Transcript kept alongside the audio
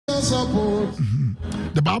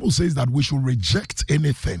The Bible says that we should reject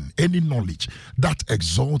anything, any knowledge that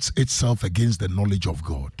exalts itself against the knowledge of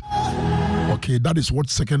God. Okay, that is what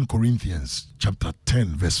 2 Corinthians chapter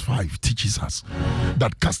 10 verse 5 teaches us.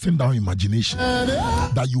 That casting down imagination,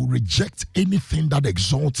 that you reject anything that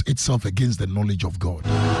exalts itself against the knowledge of God.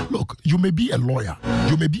 Look, you may be a lawyer,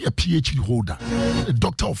 you may be a PhD holder, a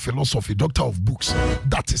doctor of philosophy, doctor of books.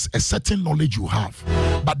 That is a certain knowledge you have.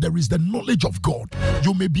 But there is the knowledge of God.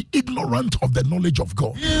 You may be ignorant of the knowledge of God.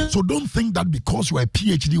 So don't think that because you are a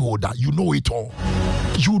PhD holder, you know it all.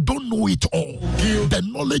 You don't know it all. The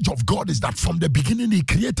knowledge of God is that from the beginning He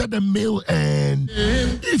created a male, and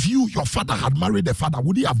if your father had married a father,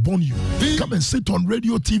 would He have born you? Come and sit on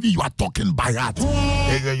radio, TV, you are talking by heart. You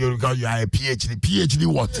are a PhD. PhD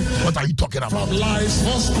what? What are you talking about? From life's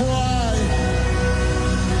first cry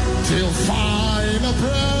till final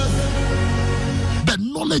breath, the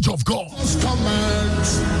knowledge of God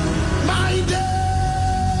commands my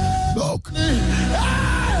day. Look,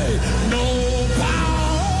 Hey, no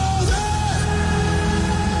power there.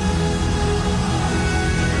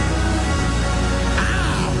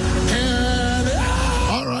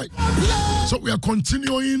 all right. So we are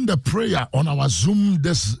continuing the prayer on our Zoom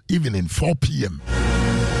this evening, 4 p.m.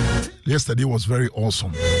 Yesterday was very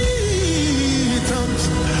awesome.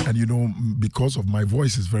 And you know, because of my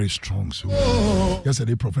voice is very strong, so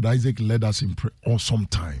yesterday Prophet Isaac led us in awesome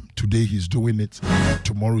time. Today he's doing it.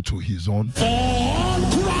 Tomorrow too he's on.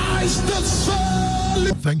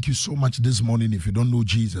 Thank you so much this morning. If you don't know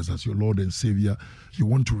Jesus as your Lord and Savior, you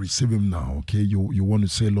want to receive Him now, okay? You want to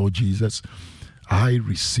say, Lord Jesus, I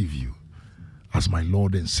receive You as my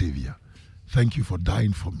Lord and Savior. Thank You for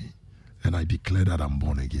dying for me, and I declare that I'm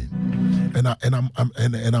born again.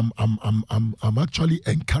 I'm actually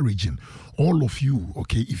encouraging all of you,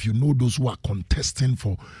 okay, if you know those who are contesting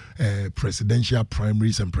for presidential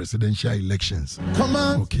primaries and presidential elections, Come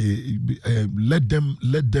on. okay, let them,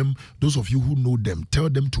 those of you who know them, tell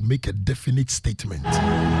them to make a definite statement.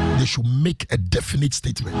 They should make a definite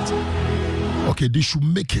statement. Okay, they should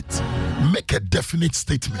make a definite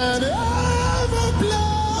statement.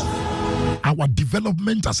 Our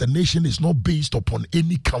development as a nation is not based upon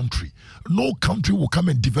any country. No country will come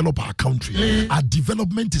and develop our country. Our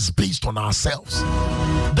development is based on ourselves.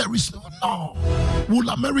 There is no. Will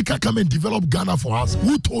America come and develop Ghana for us?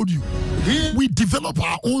 Who told you? We develop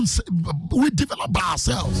our own. We develop by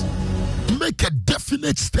ourselves. Make a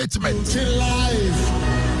definite statement. Life,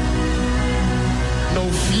 no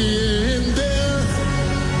fear in death.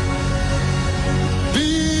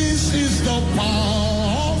 This is the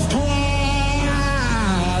power of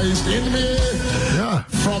Christ in me. Yeah.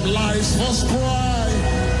 From life's first cry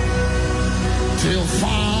till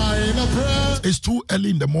final breath. It's too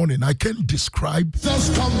early in the morning. I can't describe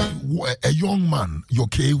Just come and a young man,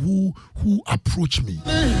 okay, who approached me.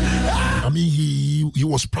 I mean, he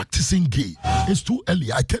was practicing gay. It's too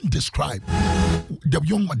early. I can't describe the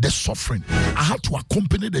young man, the suffering. I had to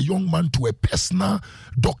accompany the young man to a personal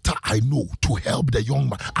doctor I know to help the young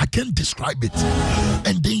man. I can't describe it.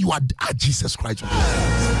 And then you are Jesus Christ.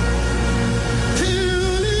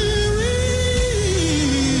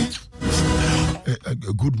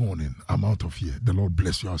 Good morning. I'm out of here. The Lord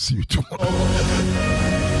bless you. I'll see you tomorrow.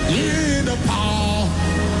 in the power.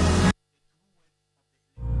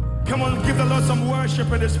 Come on, give the Lord some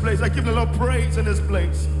worship in this place. I give the Lord praise in this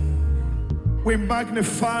place. We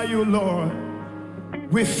magnify You, Lord.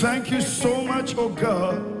 We thank You so much, oh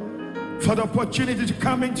God, for the opportunity to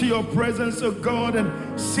come into Your presence, oh God,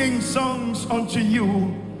 and sing songs unto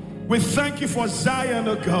You. We thank You for Zion,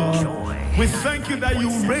 oh God. We thank You that You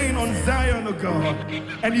reign on Zion, oh God,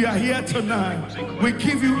 and You are here tonight. We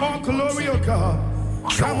give You all glory, oh God.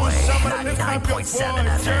 Come on, somebody, lift up your voice,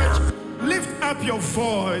 church. Lift up your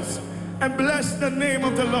voice and bless the name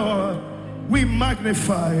of the Lord. We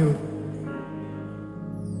magnify You.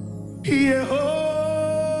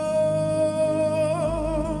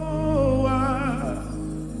 Yehovah,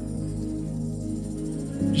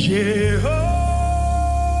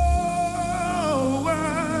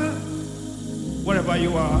 Jehovah, wherever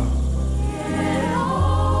you are.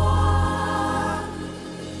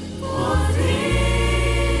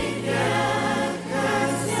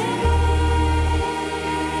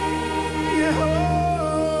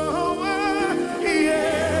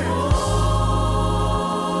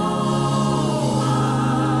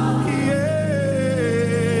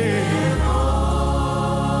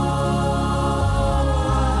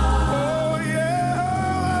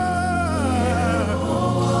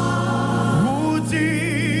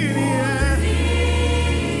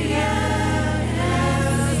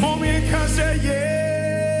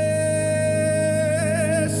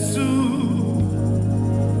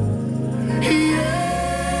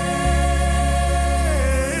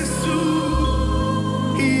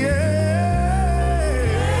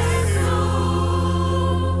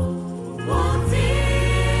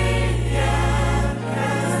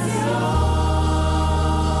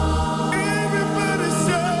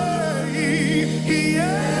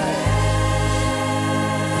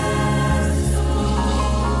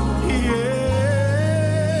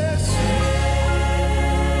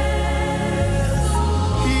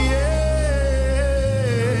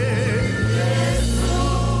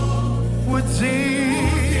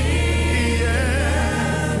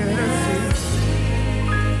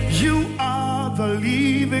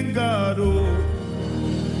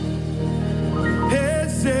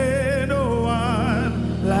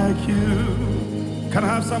 Can I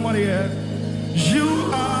have somebody here?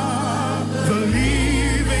 You are the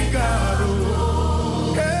living God.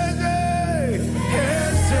 Oh, hey,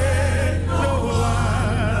 hey, hey, no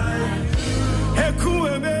one. Hey,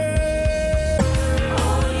 kueme.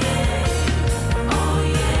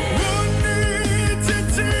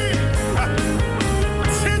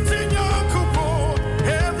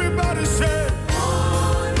 Everybody say,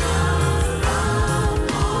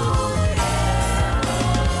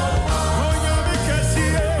 oh, yeah, because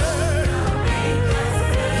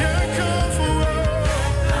yeah, come for us.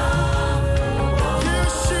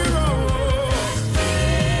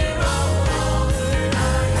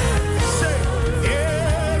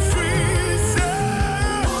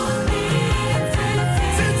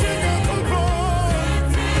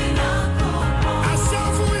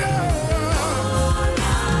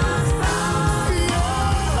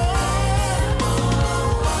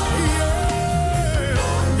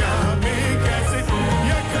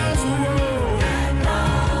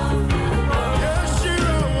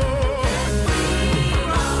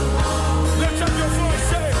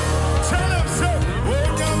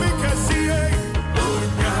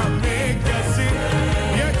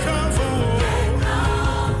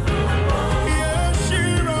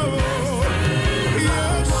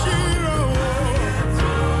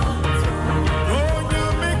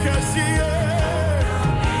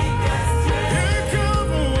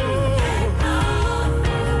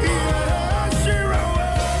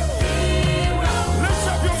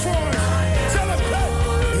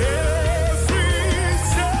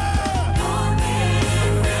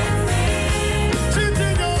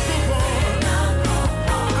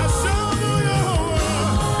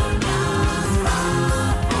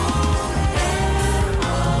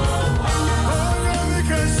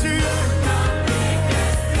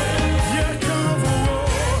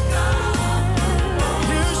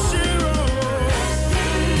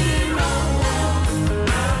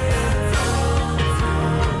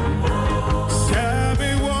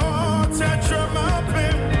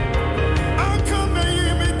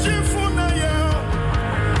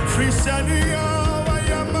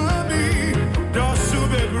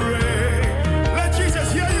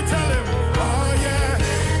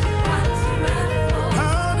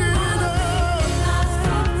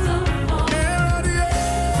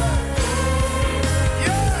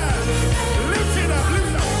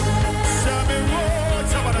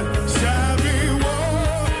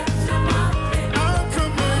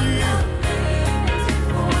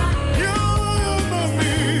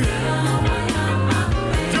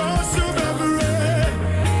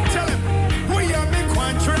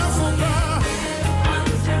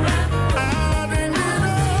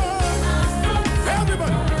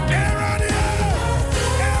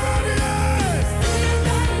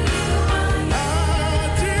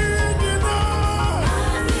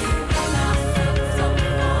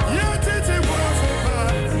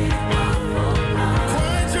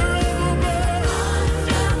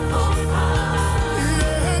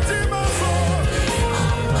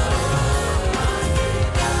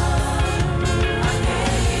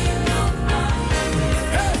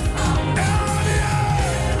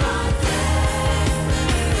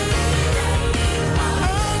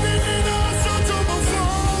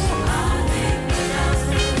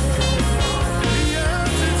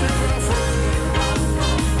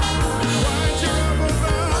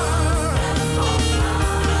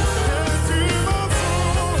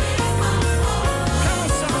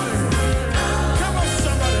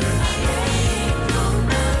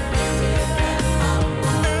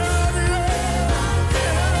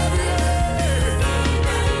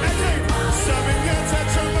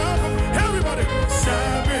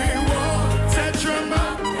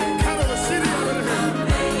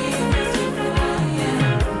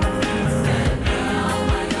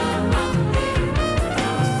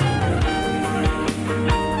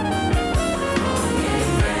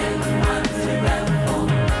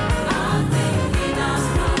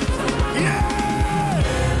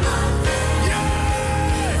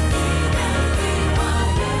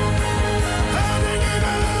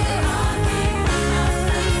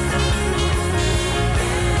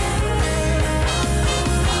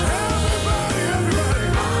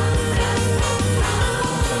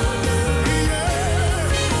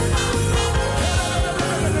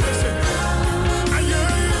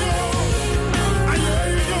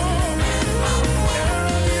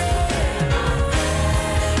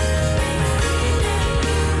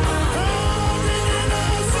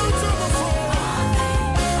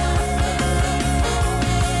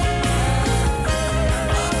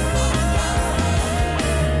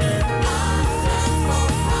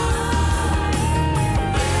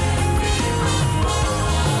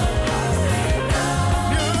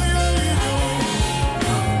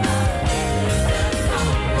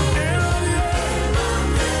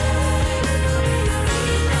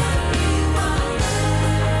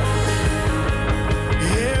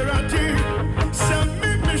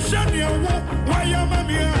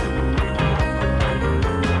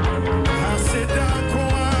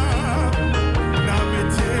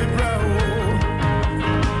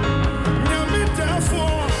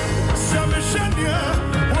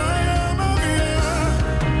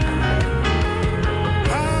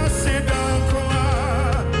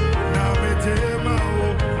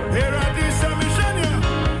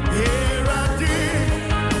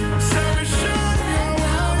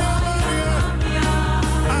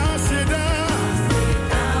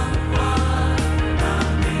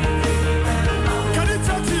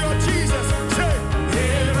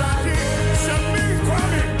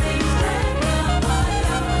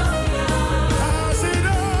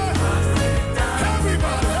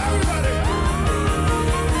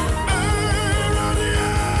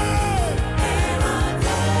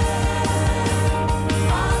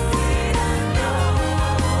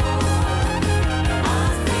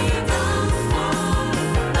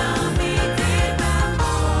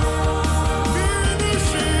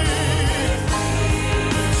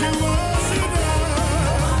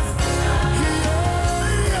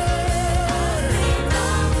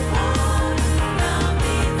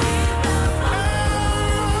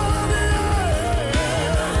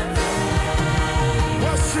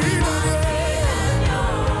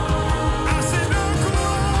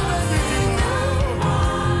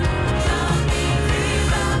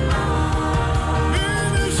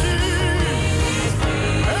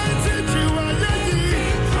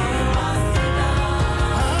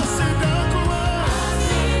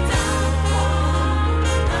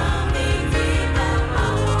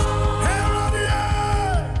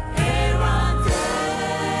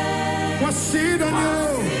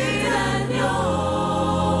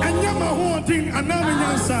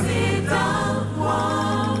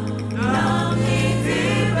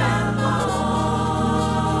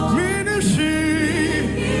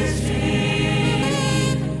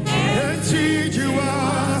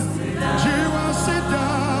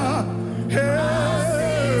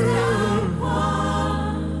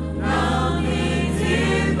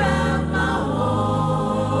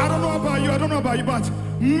 But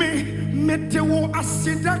me dewo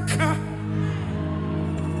asidaka,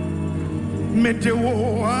 me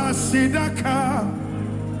dewo asidaka,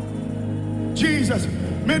 Jesus,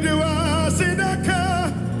 me dewo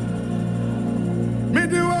asidaka, me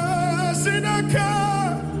dewo asidaka,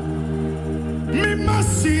 me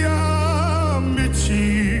masia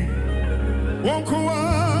michi,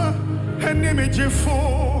 wonkoa hene me jefo,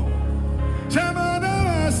 jamana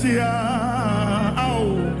masia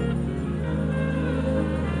au.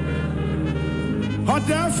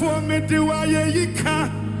 Therefore, me do I yika,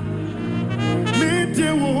 me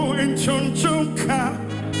do in chonchonka,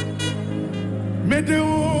 me do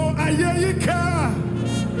I yika,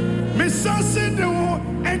 me sassy do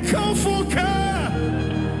and comfoka,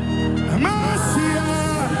 Masia,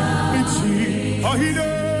 Michi, oh he do.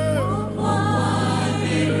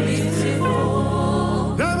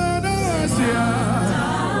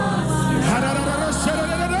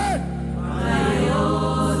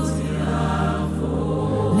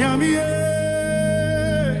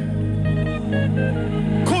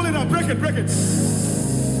 Call it out, break it.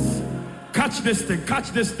 Catch this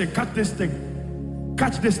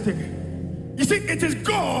thing. You see, it is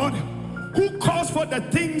God who calls for the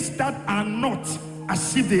things that are not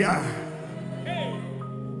as if they are.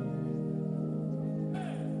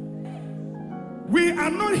 We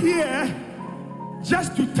are not here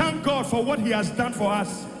just to thank God for what he has done for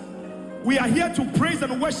us. We are here to praise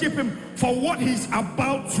and worship him for what he's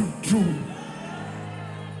about to do.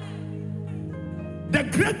 The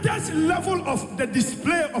greatest level of the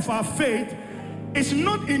display of our faith is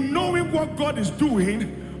not in knowing what God is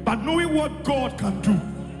doing, but knowing what God can do.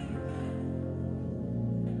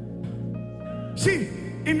 See,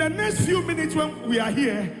 in the next few minutes when we are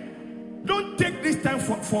here, don't take this time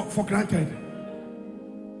for granted.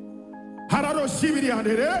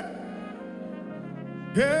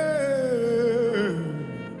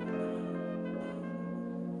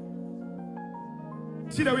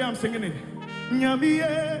 See the way I'm singing it?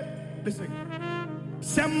 Listen.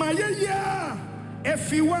 Samaya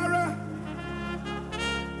efiwara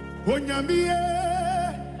Onyamiye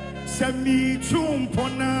Sami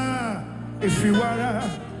chumpona efiwara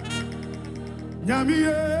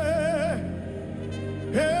Nyamiye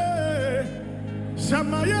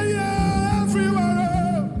Samaya efiwara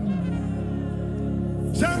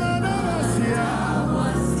Samana wasia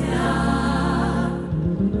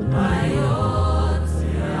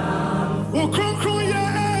Okronkron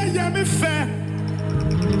ya me fe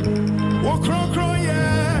Okronkron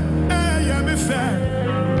ya me fe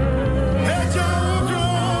Eja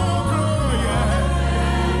okronkron ya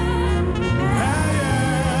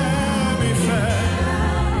me fe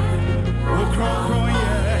Okronkron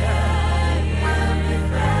ya me fe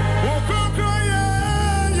Okronkron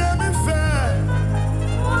ya me fe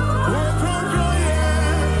Okronkron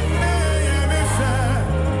ya me fe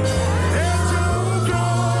Eja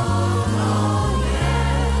okronkron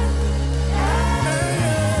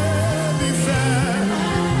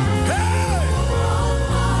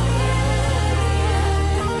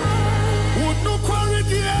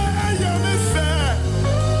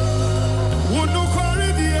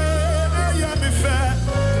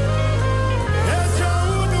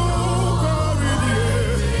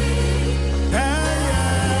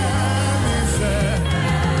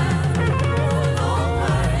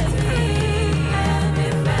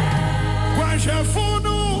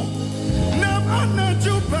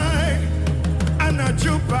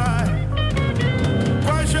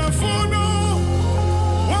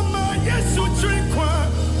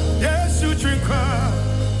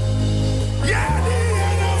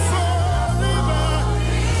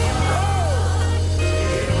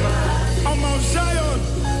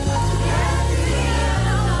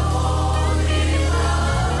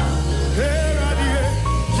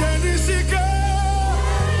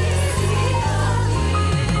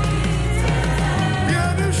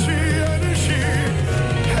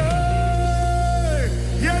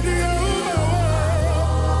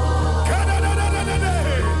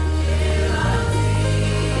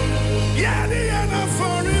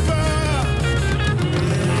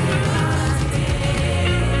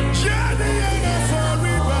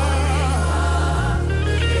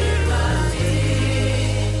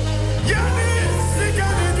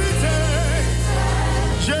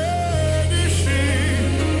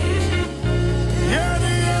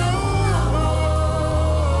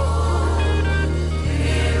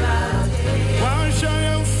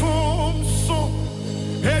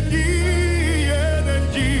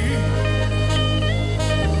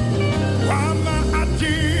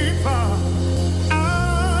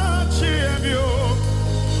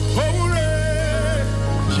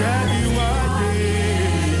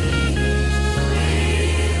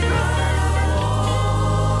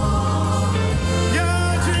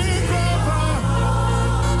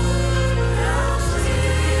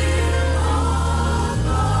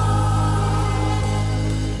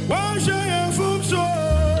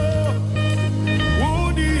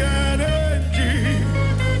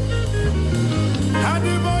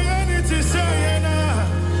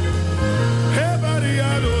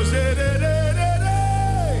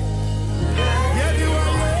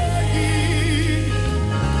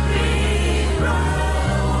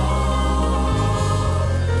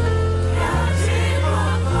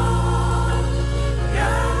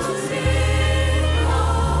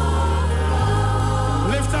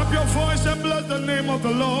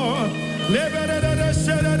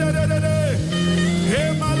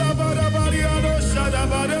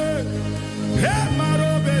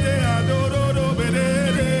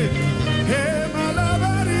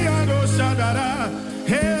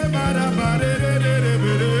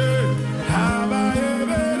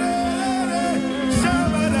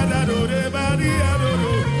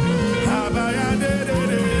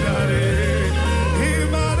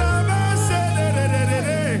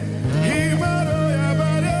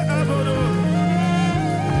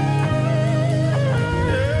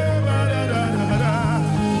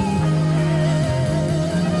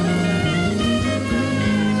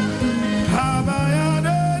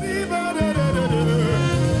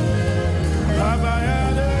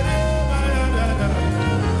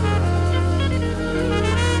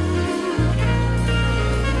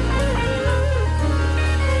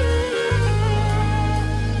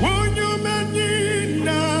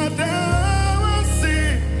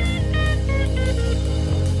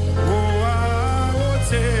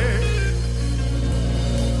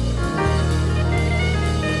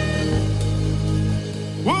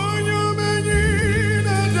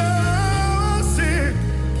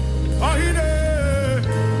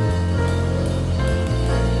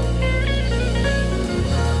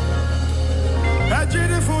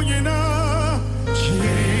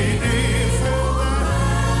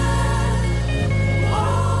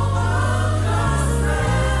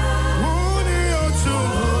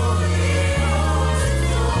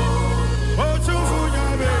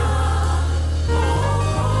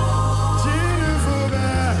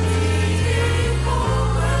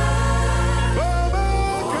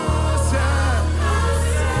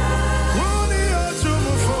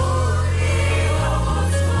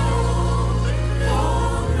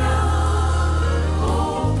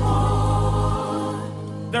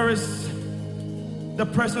The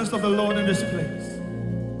presence of the Lord in this place.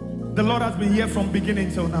 The Lord has been here from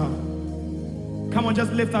beginning till now. Come on,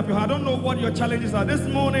 just lift up your hand. I don't know what your challenges are. This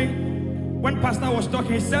morning, when Pastor was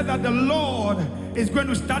talking, he said that the Lord is going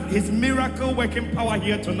to start his miracle working power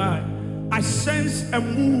here tonight. I sense a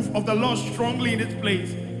move of the Lord strongly in this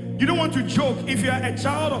place. You don't want to joke. If you're a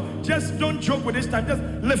child, just don't joke with this time. Just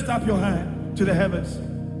lift up your hand to the heavens.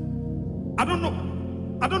 I don't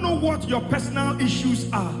know what your personal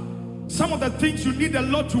issues are. Some of the things you need the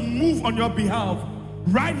Lord to move on your behalf.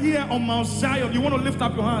 Right here on Mount Zion, you want to lift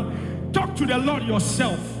up your hand. Talk to the Lord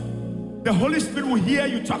yourself. The Holy Spirit will hear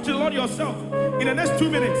you. Talk to the Lord yourself. In the next 2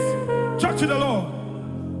 minutes, talk to the Lord.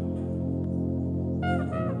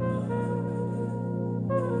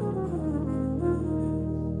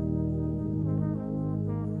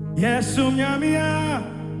 Yes,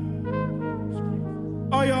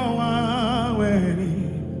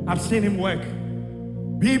 I've seen him work.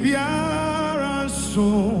 Bibiara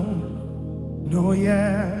soon, no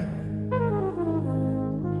yeah.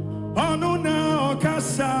 Ono na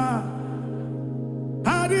okasa,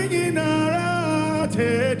 adiginara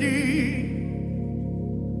tedi.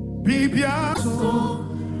 Bibiara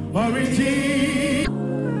soon, origin,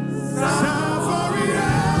 safaria.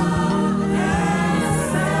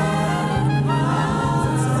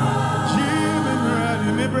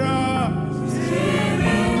 Jimmy, me bra.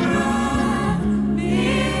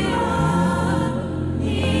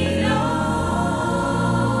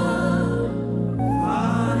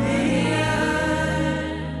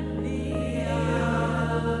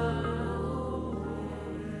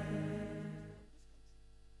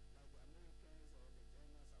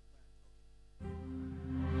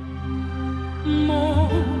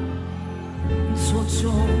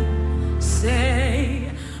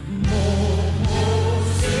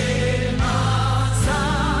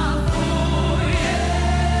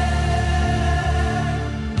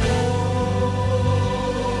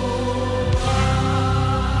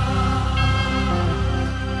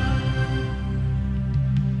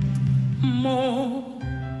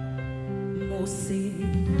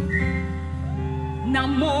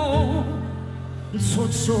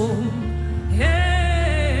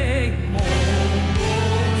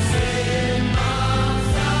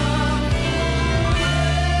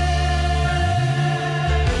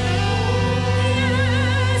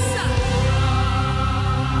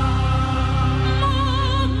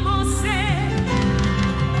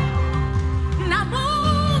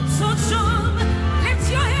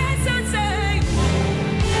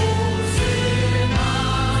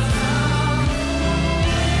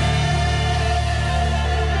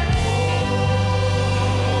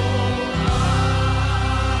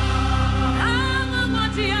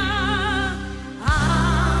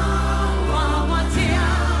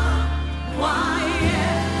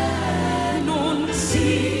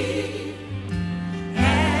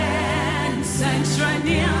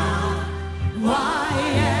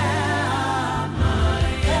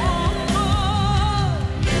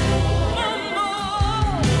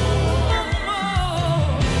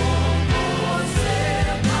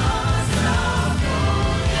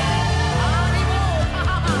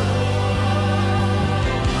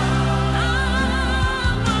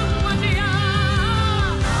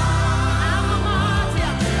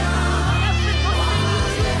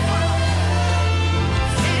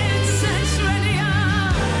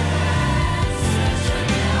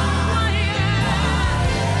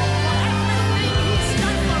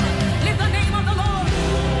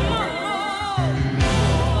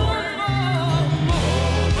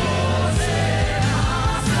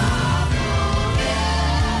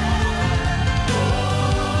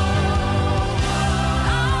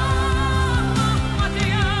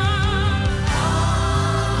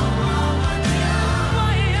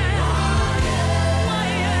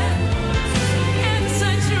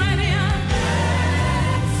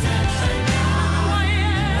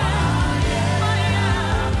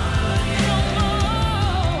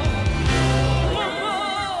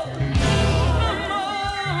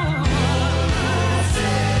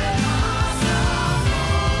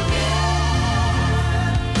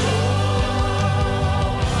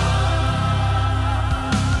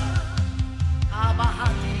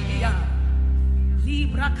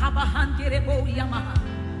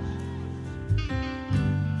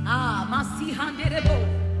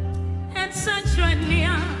 And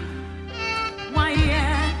Sanchania, why,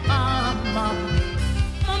 yeah, mama.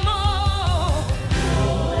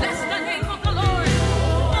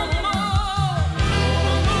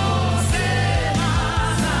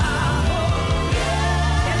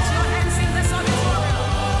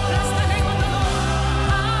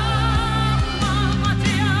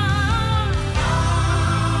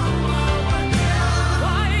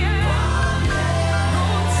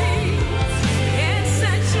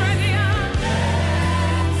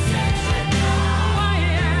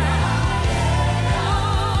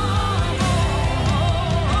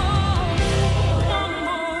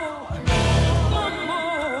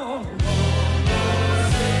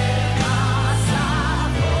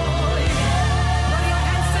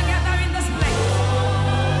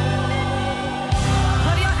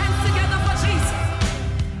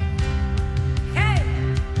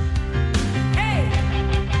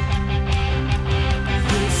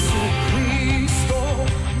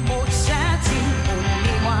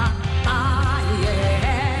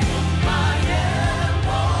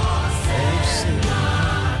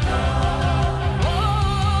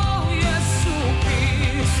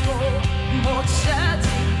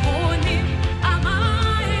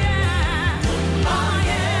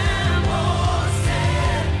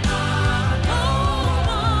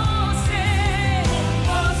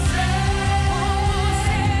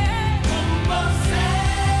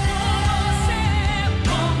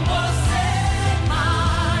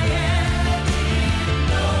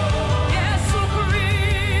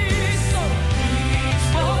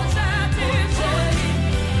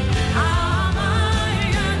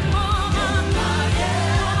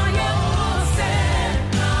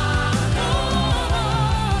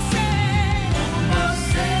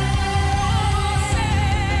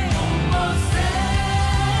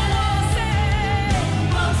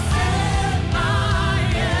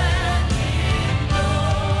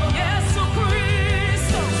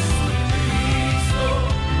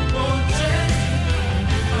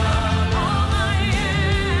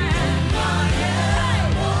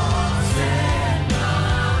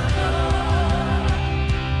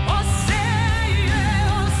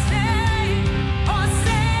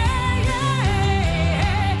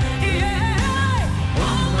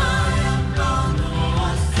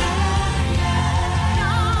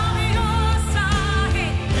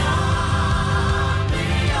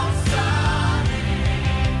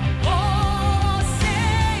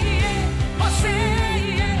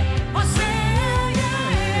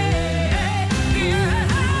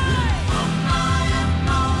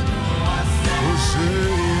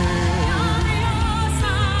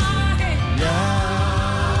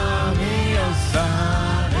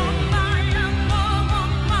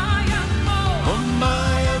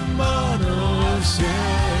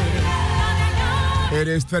 It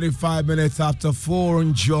is 35 minutes after 4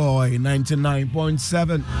 on Joy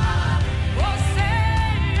 99.7.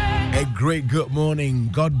 A great good morning.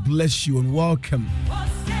 God bless you and welcome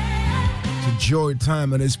to Joy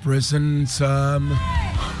Time in His presence on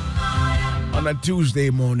a Tuesday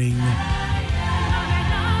morning.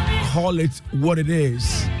 Call it what it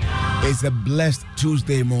is. It's a blessed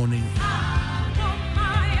Tuesday morning.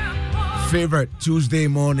 Favorite Tuesday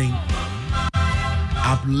morning.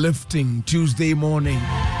 Uplifting Tuesday morning,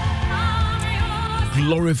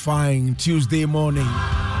 glorifying Tuesday morning,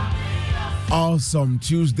 awesome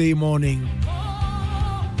Tuesday morning.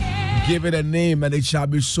 Give it a name and it shall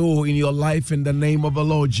be so in your life in the name of the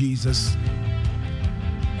Lord Jesus.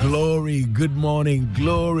 Glory, good morning,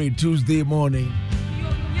 glory Tuesday morning.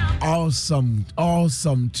 Awesome,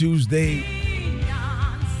 awesome Tuesday.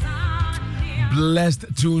 Blessed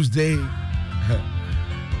Tuesday.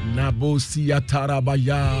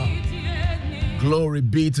 Glory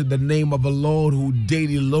be to the name of the Lord who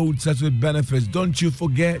daily loads us with benefits. Don't you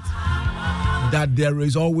forget that there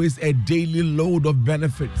is always a daily load of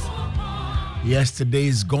benefits. Yesterday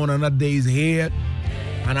is gone, another day is here,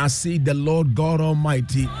 and I see the Lord God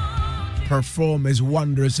Almighty perform His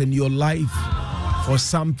wonders in your life for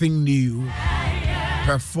something new.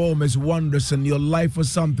 Perform His wonders in your life for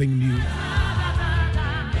something new.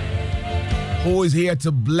 Who is here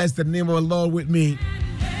to bless the name of the Lord with me?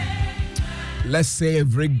 Let's say a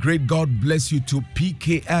very great God bless you to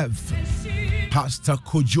PKF, Pastor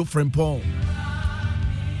Kojo Frimpong.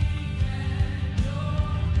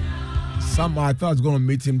 Somehow I thought I was going to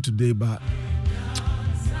meet him today, but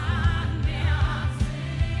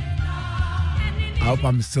I hope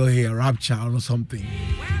I'm still here, rapture or something.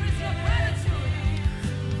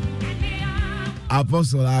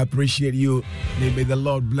 Apostle, I appreciate you. May the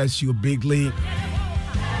Lord bless you bigly.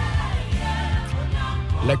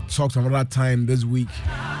 Let's talk some other time this week.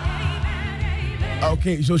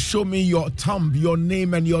 Okay, so show me your thumb, your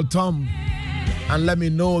name and your thumb, and let me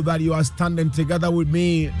know that you are standing together with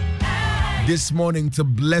me this morning to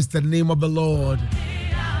bless the name of the Lord.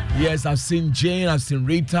 Yes, I've seen Jane, I've seen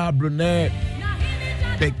Rita, Brunette,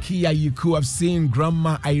 Bekia, Yiku, I've seen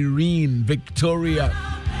Grandma Irene, Victoria.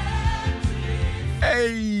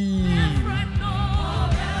 Hey,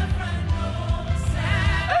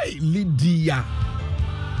 Lydia.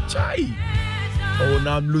 Chai. Oh,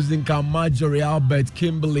 now I'm losing count. Marjorie, Albert,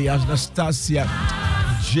 Kimberly, Anastasia,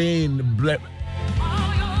 Jane,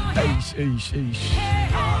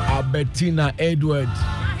 Albertina, Edward,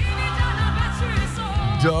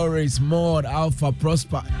 Doris, Maud, Alpha,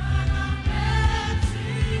 Prosper.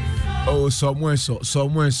 Oh, somewhere so.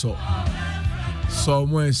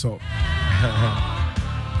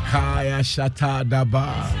 Kaya Shata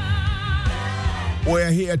Daba.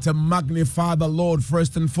 We're here to magnify the Lord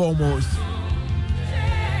first and foremost.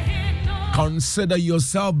 Consider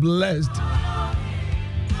yourself blessed.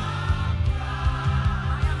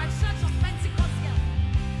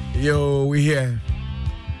 Yo, we here.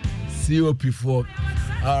 COP4.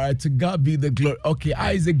 All right, to God be the glory. Okay,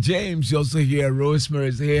 Isaac James, you're also here. Rosemary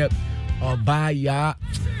is here. Obaya,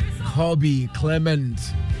 Hobby, Clement.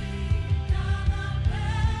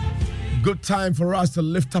 Good time for us to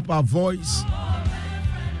lift up our voice.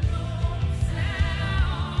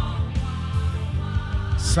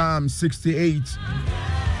 Psalm 68.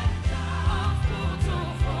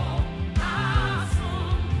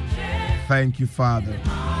 Thank you, Father.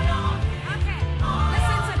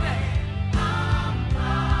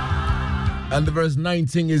 And the verse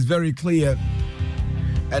 19 is very clear,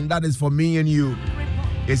 and that is for me and you.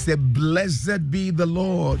 It said, "Blessed be the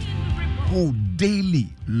Lord, who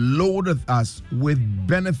daily loadeth us with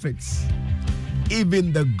benefits,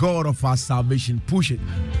 even the God of our salvation." Push it.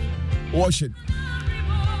 Wash it.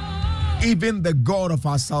 Even the God of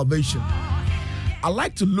our salvation. I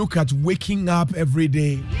like to look at waking up every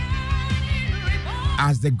day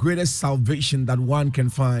as the greatest salvation that one can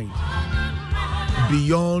find,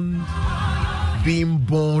 beyond being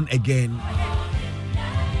born again.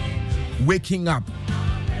 Waking up,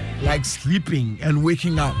 like sleeping and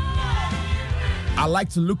waking up. I like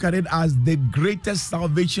to look at it as the greatest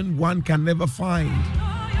salvation one can ever find,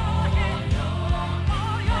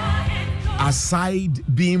 aside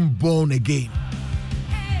being born again.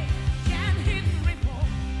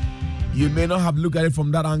 You may not have looked at it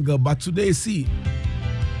from that angle, but today, see,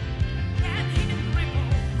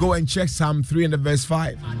 go and check Psalm 3 and the verse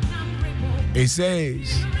 5. It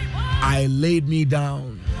says, "I laid me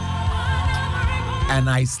down and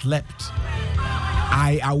I slept.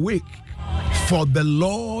 I awake, for the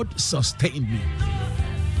Lord sustained me."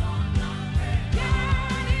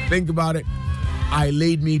 Think about it. I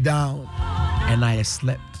laid me down and I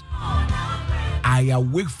slept. I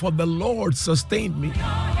awake, for the Lord sustained me.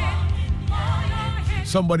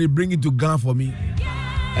 Somebody bring it to Ghana for me,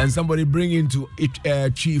 and somebody bring it to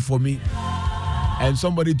Chief for me, and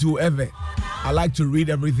somebody to Eve. I like to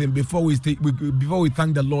read everything before we thank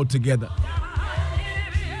the Lord together.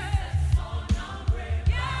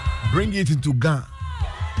 Bring it into Ghana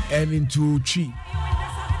and into Chief.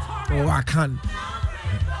 Oh, I can.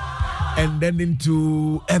 And then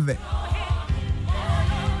into Eve.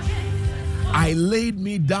 I laid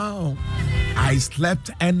me down, I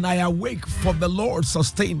slept, and I awake, for the Lord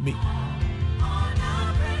sustained me.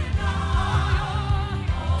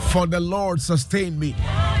 For the Lord sustained me.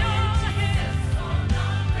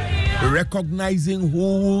 Recognizing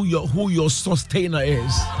who your sustainer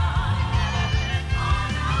is.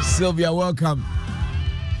 Sylvia, welcome.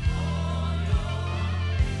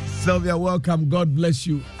 Sylvia, welcome. God bless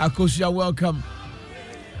you. Akosia, welcome.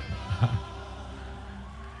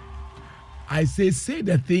 I say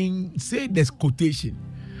the thing, say this quotation.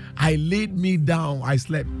 I laid me down, I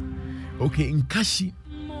slept. Okay, in Kashi,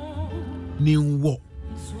 Niwo.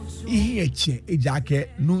 Iheche, Ejake,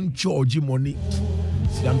 Nuncho Ojimoni.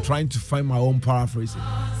 See, I'm trying to find my own paraphrasing.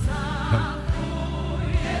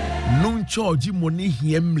 Nuncho Ojimoni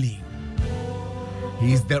Hiemli.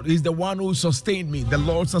 He's the one who sustained me. The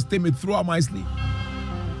Lord sustained me throughout my sleep.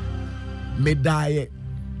 Me die.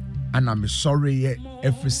 And I'm sorry,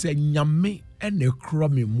 if we say nyame and a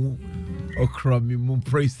crummy moon,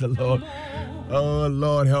 praise the Lord. Oh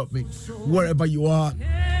Lord, help me. Wherever you are,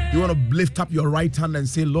 you want to lift up your right hand and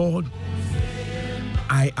say, Lord,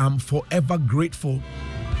 I am forever grateful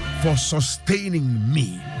for sustaining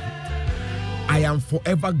me. I am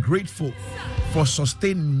forever grateful for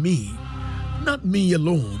sustaining me not me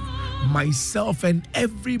alone, myself and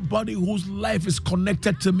everybody whose life is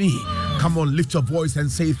connected to me. Come on, lift your voice and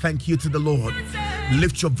say thank you to the Lord.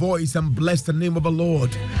 Lift your voice and bless the name of the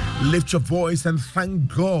Lord. Lift your voice and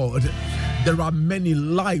thank God. There are many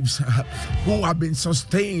lives who have been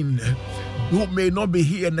sustained, who may not be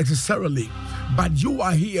here necessarily, but you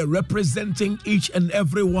are here representing each and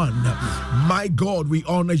every one. My God, we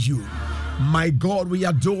honor you. My God, we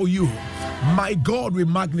adore you. My God, we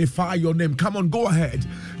magnify your name. Come on, go ahead.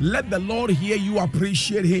 Let the Lord hear you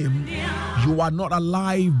appreciate him. You are not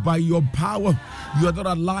alive by your power. You are not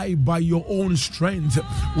alive by your own strength.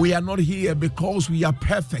 We are not here because we are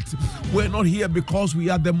perfect. We're not here because we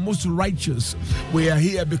are the most righteous. We are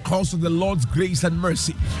here because of the Lord's grace and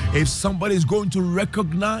mercy. If somebody is going to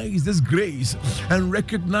recognize this grace and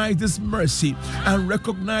recognize this mercy and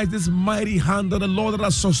recognize this mighty hand of the Lord that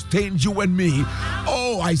has sustained you and me,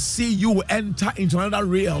 oh, I see you enter into another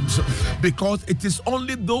realms, because it is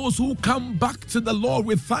only those who come back to the Lord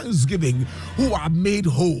with thanksgiving who are made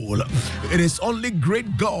whole. It is only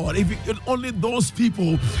great God, only those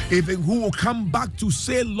people who will come back to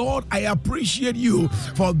say, Lord, I appreciate you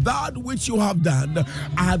for that which you have done,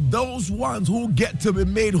 are those ones who get to be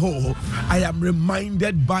made whole. I am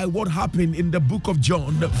reminded by what happened in the book of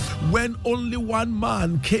John when only one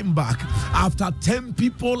man came back after 10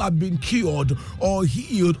 people have been cured or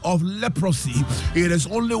healed of leprosy. It is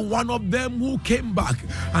only one of them who came back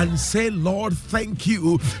and said, Lord, thank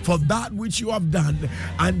you for that which you have done.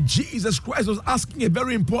 And Jesus Christ was asking a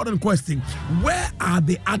very important question: where are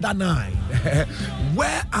the other 9?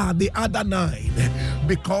 Where are the other 9?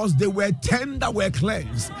 Because there were 10 that were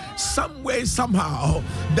cleansed. Some way, somehow,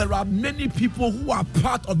 there are many people who are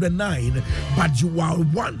part of the 9, but you are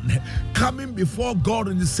one coming before God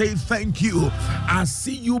and say, thank you. I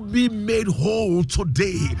see you be made whole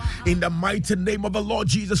today in the mighty name of the Lord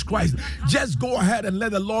Jesus Christ. Just go ahead and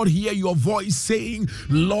let the Lord hear your voice saying,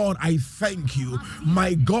 Lord, I thank you.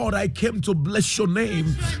 My God, I came to bless your name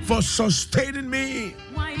for sustaining me.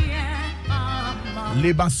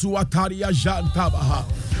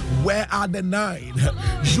 Where are the 9?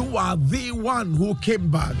 You are the one who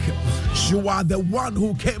came back. You are the one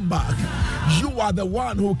who came back. You are the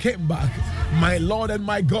one who came back. My Lord and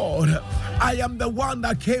my God, I am the one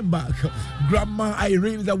that came back. Grandma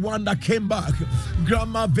Irene is the one that came back.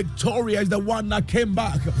 Grandma Victoria is the one that came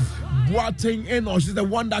back. Boateng Enosh is the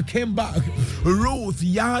one that came back. Ruth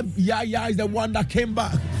Yaya is the one that came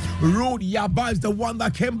back. Ruth Yaba is the one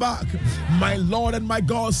that came back. My Lord and my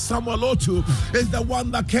God, Samuel Otu is the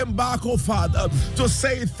one that came back, oh Father, to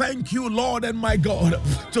say thank you, Lord and my God,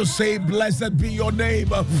 to say blessed be your name.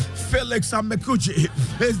 Felix Amekuchi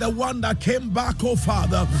is the one that came back, oh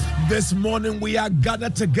Father. This morning we are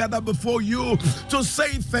gathered together before you to say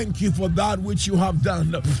thank you for that which you have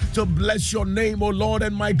done, to bless your name, oh Lord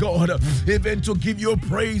and my God, even to give you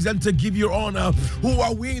praise and to give you honor. Who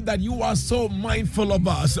are we that you are so mindful of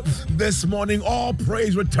us? This morning all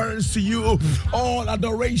praise returns to you, all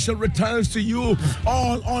adoration returns to you,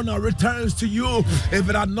 all honor returns to you. If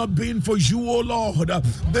it had not been for you, oh Lord,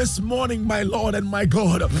 this morning, my Lord and my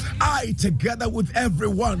God, I, together with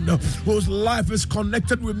everyone whose life is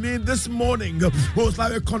connected with me this morning, whose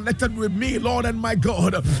life is connected with me, Lord and my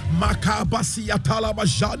God,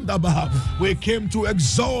 we came to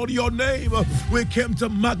exalt your name. We came to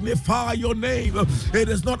magnify your name. It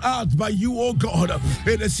is not us, but you, oh God.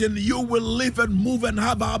 It is in you we live and move and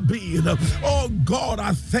have our being. Oh God,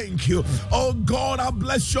 I thank you. Oh God, I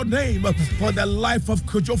bless your name for the life of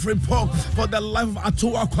Kojo Frimpong, for the life of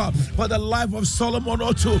Atuaka, for the life of Solomon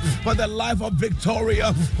Otu, for the life of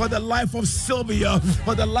Victoria, for the life of Sylvia,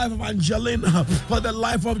 for the life of Angelina, for the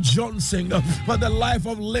life of Johnson, for the life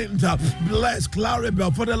of Linda. Bless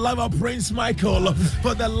Claribel, for the life of Prince Michael,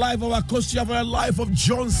 for the life of Akosia, for the life of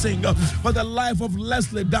Johnson, for the life of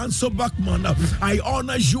Leslie Danso Bachman. I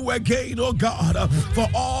honor you again, oh God, for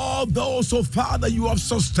all those, oh Father, you have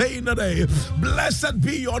sustained today. Blessed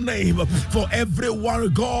be your name for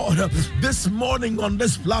everyone, God, this morning on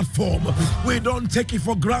this platform. We don't take it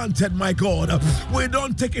for granted, my God. We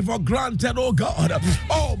don't take it for granted, oh God.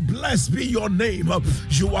 Oh, blessed be your name.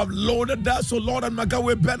 You have loaded us, oh Lord and my God,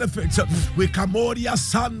 with benefits. We Kamoria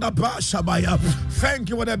Sanda Bashabaya. Thank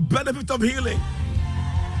you for the benefit of healing.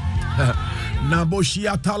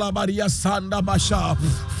 Naboshia Talabaria Sanda Basha.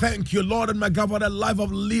 Thank you, Lord and my God, for the life of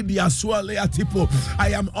Lydia Swale Atipo.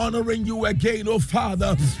 I am honoring you again, oh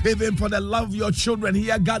Father, even for the love of your children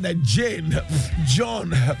here, God, Jane,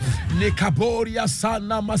 John, Nikaboria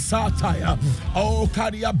Sana Masataya, oh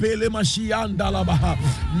Karia Bele Mashiandalabaha,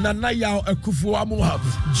 Nanaya Ekufuamuha,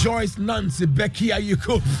 Joyce Nancy, Becky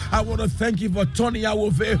Ayuko. I want to thank you for Tony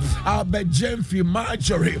Awove, Albert Jemfi,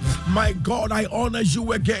 Marjorie. My God, I honor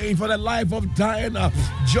you again for the life of Diana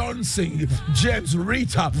Johnson, James,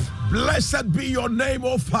 Rita. Blessed be your name,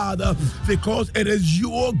 oh Father, because it is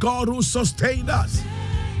you, oh God, who sustained us.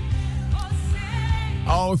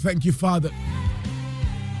 Oh, thank you, Father.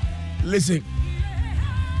 Listen,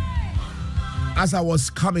 as I was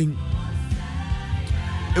coming,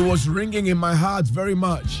 it was ringing in my heart very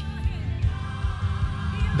much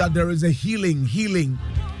that there is a healing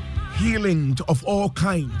of all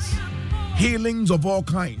kinds. Healings of all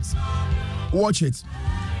kinds. Watch it.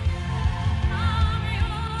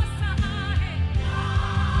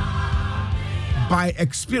 By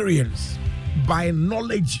experience, by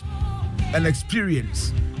knowledge and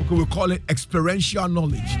experience, okay, we call it experiential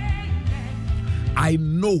knowledge. I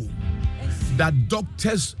know that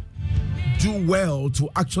doctors do well to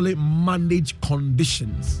actually manage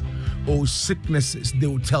conditions or sicknesses. They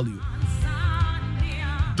will tell you.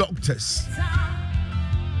 Doctors,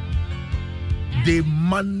 they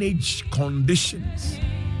manage conditions,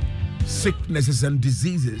 sicknesses and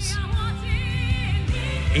diseases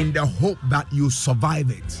in the hope that you survive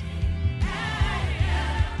it.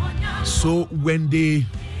 So when you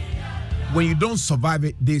don't survive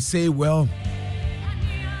it, they say, well,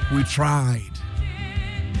 we tried.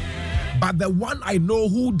 But the one I know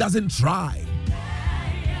who doesn't try,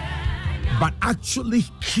 but actually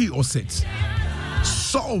cures it,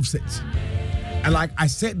 solves it. And like I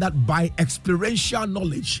said, that by experiential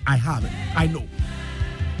knowledge, I have it. I know.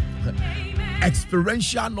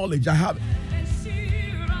 Experiential knowledge, I have it.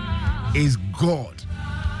 Is God.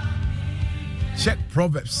 Check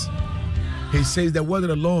Proverbs. He says the word of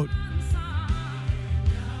the Lord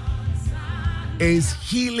is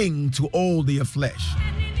healing to all their flesh.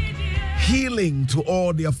 Healing to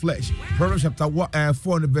all their flesh. Proverbs chapter 4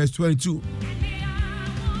 and verse 22.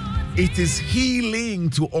 It is healing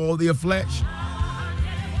to all their flesh.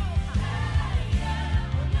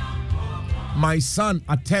 My son,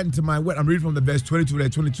 attend to my word. I'm reading from the verse 22 to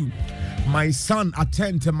 22. My son,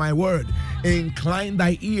 attend to my word. Incline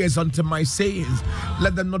thy ears unto my sayings.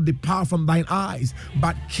 Let them not depart from thine eyes,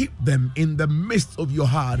 but keep them in the midst of your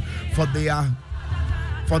heart. For they are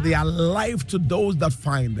life to those that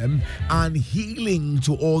find them, and healing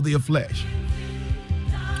to all their flesh.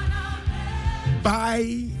 By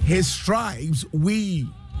his stripes we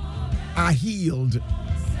are healed.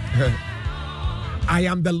 I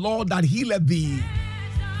am the Lord that healeth thee.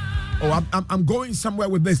 Oh, I'm going somewhere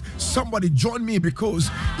with this. Somebody join me, because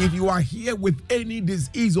if you are here with any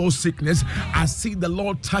disease or sickness, I see the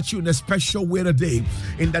Lord touch you in a special way today.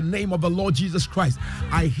 In the name of the Lord Jesus Christ.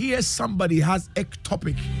 I hear somebody has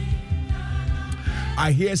ectopic.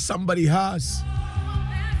 I hear somebody has.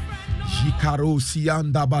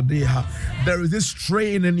 There is this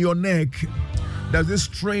strain in your neck. There's this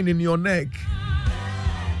strain in your neck.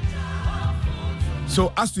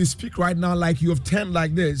 So as we speak right now, like you have turned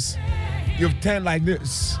like this, you've turned like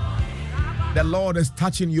this, the Lord is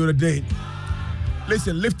touching you today.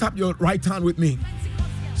 Listen, lift up your right hand with me.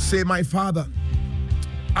 Say, my Father,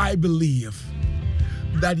 I believe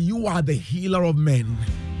that you are the healer of men.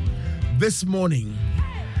 This morning,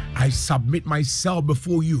 I submit myself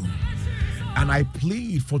before you, and I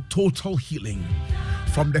plead for total healing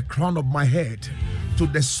from the crown of my head to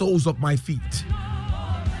the soles of my feet.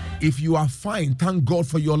 If you are fine, thank God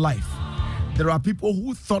for your life. There are people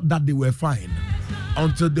who thought that they were fine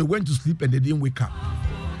until they went to sleep and they didn't wake up.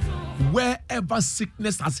 Wherever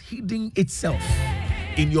sickness has hidden itself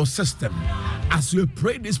in your system, as you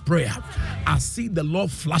pray this prayer, I see the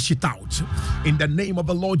Lord flush it out in the name of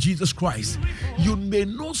the Lord Jesus Christ. You may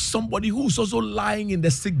know somebody who's also lying in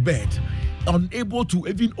the sick bed, unable to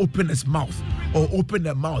even open his mouth or open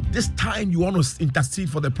their mouth. This time you want to intercede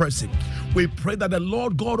for the person. We pray that the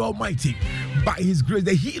Lord God Almighty, by his grace,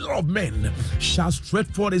 the healer of men, shall stretch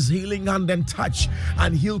forth his healing hand and touch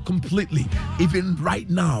and heal completely, even right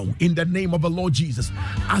now, in the name of the Lord Jesus.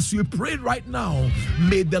 As we pray right now,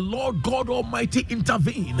 may the Lord God Almighty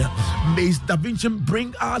intervene. May his intervention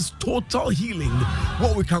bring us total healing,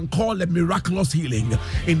 what we can call a miraculous healing,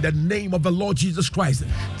 in the name of the Lord Jesus Christ.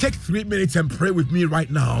 Take 3 minutes unmute and pray with me right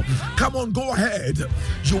now. Come on, go ahead.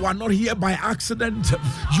 You are not here by accident.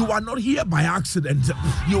 You are not here by accident.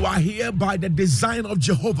 You are here by the design of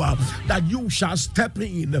Jehovah, that you shall step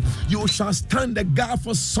in. You shall stand the gap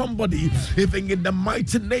for somebody, even in the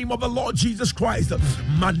mighty name of the Lord Jesus Christ.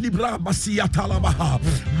 Malibra Basia Talabaha,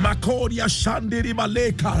 Makodia Shandiri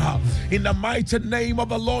Malekara, in the mighty name of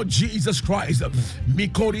the Lord Jesus Christ.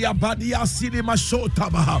 Mikoria Badia Sinima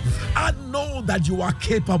Shotabaha. I know that you are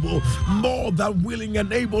capable, more than willing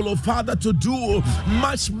and able, oh Father, to do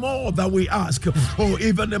much more than we ask or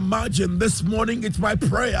even imagine. This morning it's my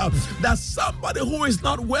prayer that somebody who is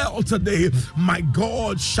not well today, my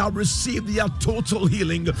God, shall receive their total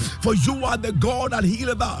healing. For you are the God that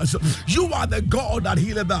healeth us. You are the God that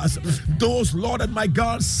healeth us. Those, Lord and my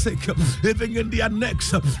God, sick, even in their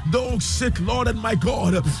necks, those sick, Lord and my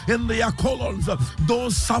God, in their colons,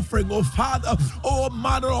 those suffering, oh Father, all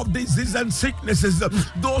manner of disease and sicknesses,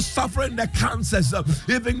 those suffering the cancers,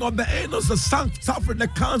 even of the anus, suffering the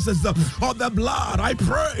cancers of the blood. I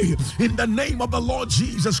pray in the name of the Lord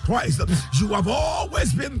Jesus Christ. You have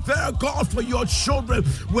always been there, God, for your children.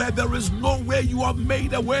 Where there is no way, you have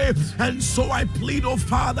made a way. And so I plead, oh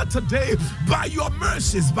Father, today, by your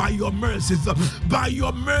mercies, by your mercies, by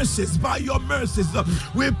your mercies, by your mercies,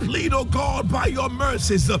 we plead, oh God, by your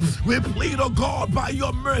mercies, we plead, oh God, by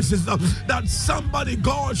your mercies, that somebody,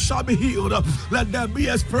 God, shall be healed. Let there be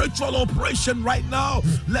a spiritual operation right now.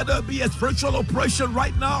 Let there be a spiritual operation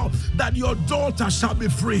right now, that your daughter shall be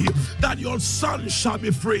free, that your son shall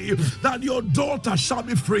be free, that your daughter shall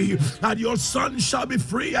be free, that your son shall be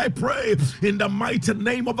free. I pray in the mighty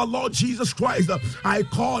name of the Lord Jesus Christ. I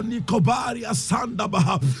call Nikobaria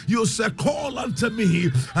Sandabaha. You say, call unto me,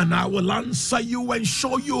 and I will answer you and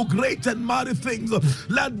show you great and mighty things.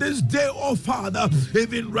 Let this day, oh Father,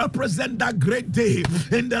 even represent that great day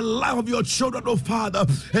in the life of your children, oh Father,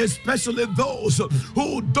 especially those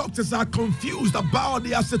who doctors are confused about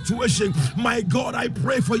their situation. My God, I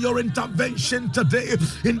pray for your intervention today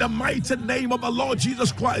in the mighty name of the Lord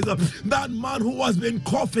Jesus Christ. That man who has been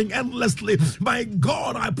coughing endlessly, my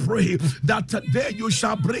God, I pray that today you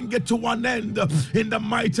shall bring it to an end in the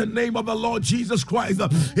mighty name of the Lord Jesus Christ.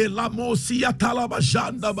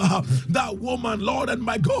 That woman, Lord and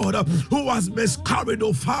my God, who has miscarried,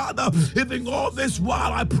 oh Father, even all this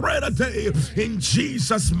while, I pray today in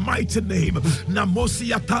Jesus' mighty name,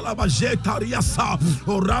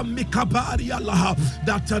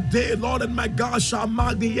 that today, Lord and my God, shall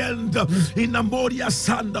mark the end in Namoria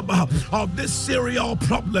Sandaba of this serial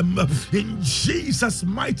problem. In Jesus'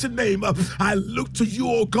 mighty name, I look to you,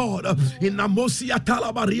 oh God, in Namosia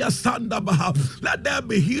Talabaria Sandaba. Let there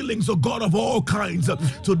be healings, oh God, of all kinds.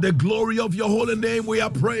 To the glory of your holy name, we are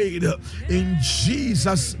prayed. In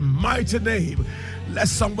Jesus' mighty name. Let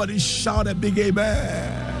somebody shout a big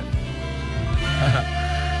amen.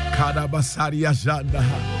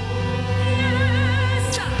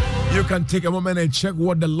 You can take a moment and check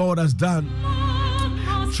what the Lord has done.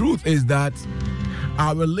 Truth is that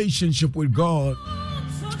our relationship with God,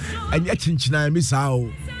 and yet you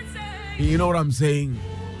know what I'm saying?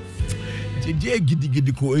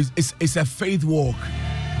 It's a faith walk.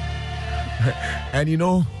 And you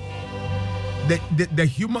know, the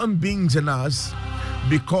human beings in us,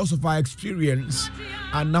 because of our experience,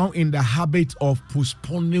 are now in the habit of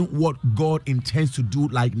postponing what God intends to do,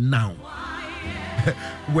 like now.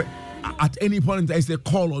 At any point in time, say,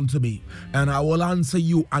 call unto me, and I will answer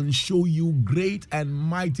you and show you great and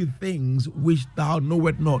mighty things which thou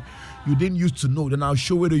knowest not. You didn't used to know, then I'll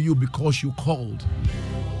show it to you because you called.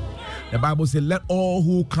 The Bible says, let all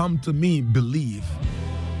who come to me believe.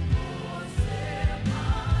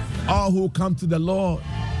 All who come to the Lord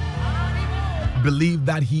believe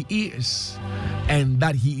that he is, and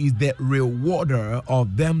that he is the rewarder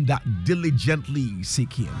of them that diligently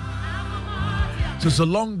seek him. So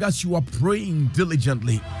long as you are praying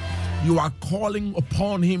diligently, you are calling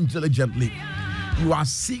upon him diligently, you are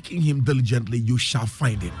seeking him diligently, you shall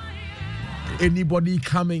find him. Anybody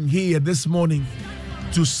coming here this morning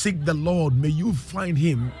to seek the Lord, may you find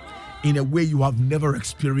him in a way you have never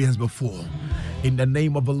experienced before. In the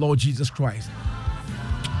name of the Lord Jesus Christ.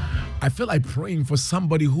 I feel like praying for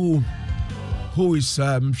somebody who is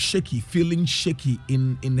shaky, feeling shaky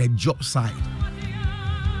in a job site.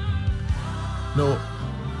 No,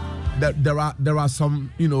 there are some,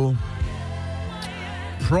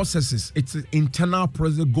 processes. It's an internal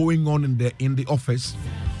process going on in the office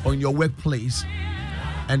or in your workplace,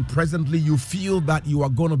 and presently you feel that you are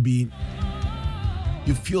gonna be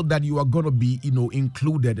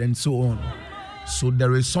included and so on. So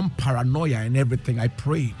there is some paranoia and everything. I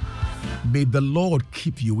pray, may the Lord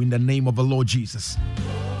keep you in the name of the Lord Jesus.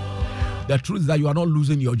 The truth is that you are not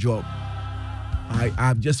losing your job. I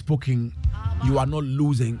have just spoken. You are not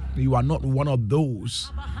losing. You are not one of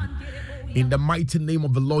those. In the mighty name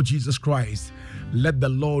of the Lord Jesus Christ, let the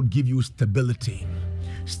Lord give you stability.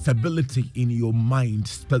 Stability in your mind,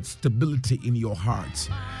 stability in your heart,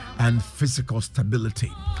 and physical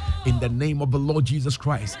stability. In the name of the Lord Jesus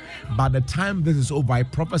Christ, by the time this is over, I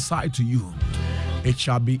prophesy to you, it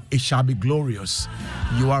shall be glorious.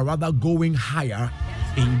 You are rather going higher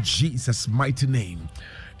in Jesus' mighty name.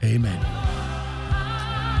 Amen.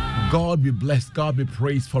 God be blessed. God be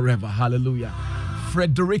praised forever. Hallelujah.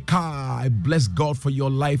 Frederica, I bless God for your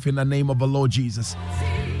life in the name of the Lord Jesus.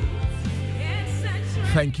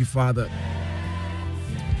 Thank you, Father.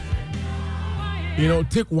 You know,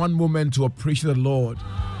 take one moment to appreciate the Lord.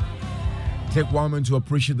 Take one moment to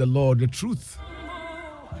appreciate the Lord, the truth.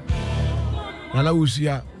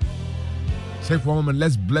 Take one moment.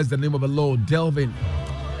 Let's bless the name of the Lord. Delvin,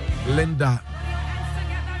 Linda,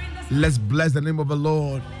 let's bless the name of the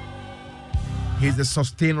Lord. He's the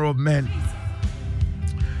sustainer of men.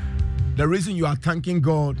 The reason you are thanking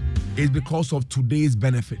God is because of today's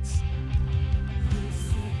benefits.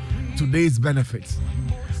 Today's benefits.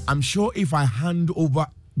 I'm sure if I hand over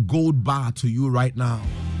gold bar to you right now,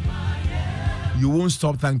 you won't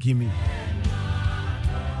stop thanking me.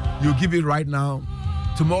 You give it right now.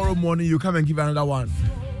 Tomorrow morning, you come and give another one.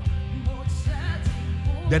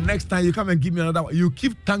 The next time, you come and give me another one. You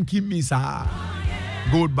keep thanking me, sir.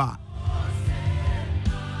 Gold bar.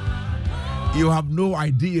 You have no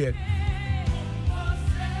idea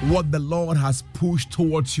what the Lord has pushed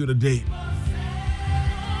towards you today.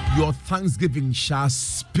 Your thanksgiving shall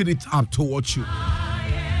spirit up towards you.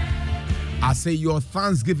 I say your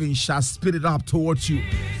thanksgiving shall spirit up towards you.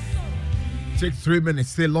 Take 3 minutes.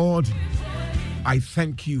 Say, Lord, I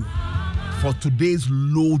thank you for today's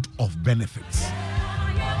load of benefits.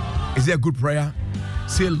 Is it a good prayer?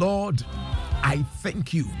 Say, Lord, I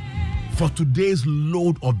thank you for today's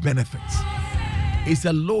load of benefits. It's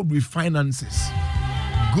a load with finances,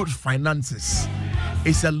 good finances.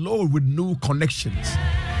 It's a load with new connections.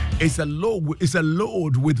 It's a load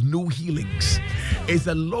with new healings. It's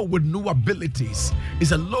a load with new abilities.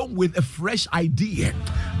 It's a load with a fresh idea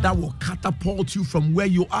that will catapult you from where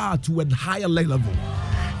you are to a higher level.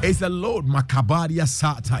 It's a load, Makabaria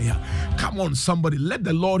Sataya. Come on, somebody, let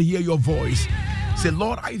the Lord hear your voice. Say,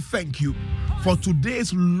 Lord, I thank you for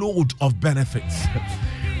today's load of benefits.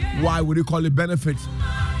 Why would you call it benefits?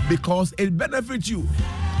 Because it benefits you.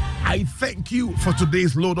 I thank you for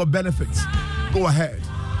today's load of benefits. Go ahead.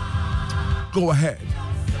 Go ahead.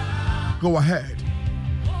 Go ahead.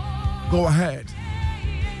 Go ahead.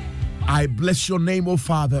 I bless your name, O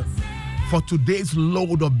Father, for today's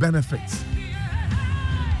load of benefits.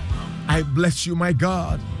 I bless you, my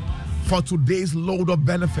God, for today's load of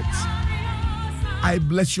benefits. I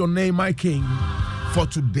bless your name, my King, for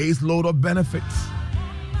today's load of benefits.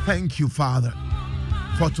 Thank you, Father,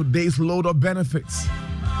 for today's load of benefits.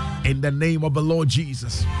 In the name of the Lord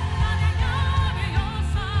Jesus.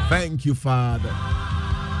 Thank you, Father.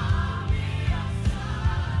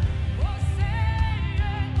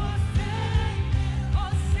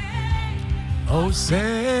 Oh, say,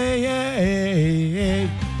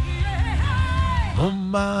 oh,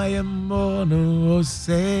 my mono,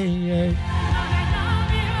 say,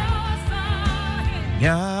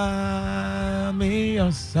 Yami,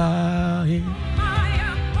 Osai,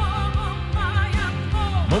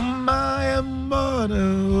 oh, my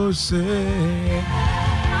mono, say,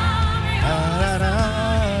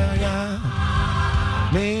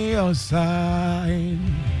 me, Osai,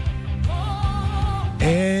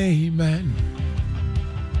 amen.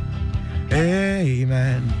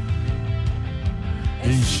 Amen.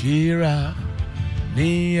 Inshira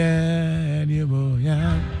niye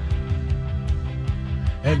niboya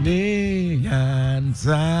eni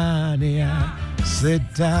Tanzania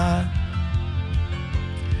sita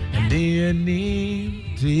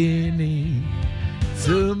eni tini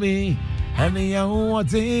to me eni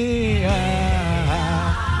yawati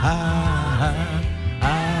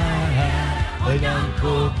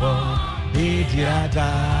oyankopo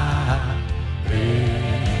idiada.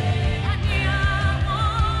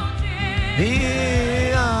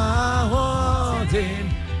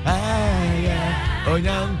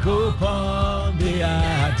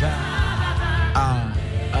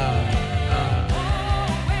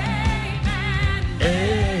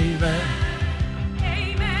 Amen.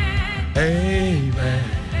 Amen.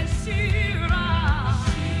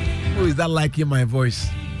 Who is that liking my voice?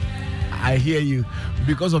 I hear you.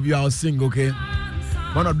 Because of you, I'll sing, okay?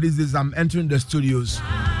 One of these days, I'm entering the studios.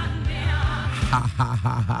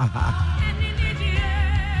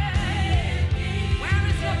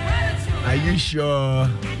 Are you sure?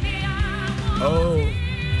 Oh,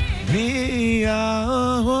 me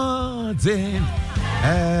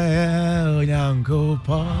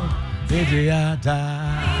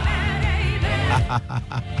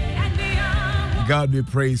God be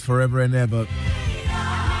praised forever and ever.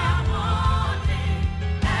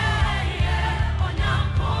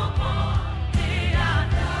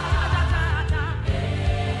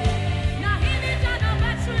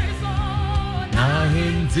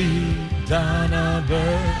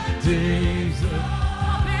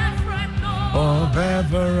 Oh,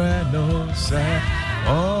 bever no say,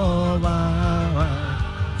 oh,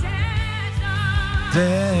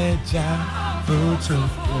 deja fruitful,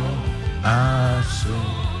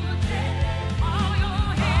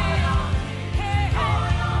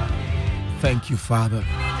 thank you, Father,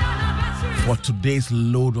 for today's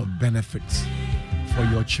load of benefits for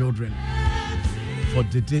your children, for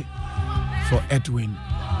Dede, for Edwin,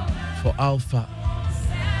 for Alpha,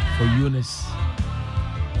 for Eunice,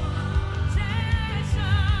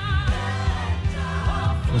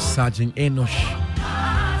 for Sergeant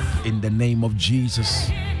Enosh, in the name of Jesus.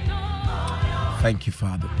 Thank you,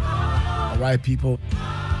 Father. All right, people.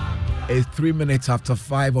 It's 3 minutes after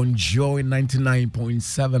 5 on Joy 99.7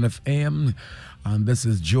 FM. And this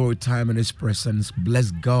is Joy Time in His Presence. Bless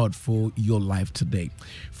God for your life today,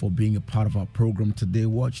 for being a part of our program today.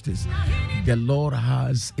 Watch this. The Lord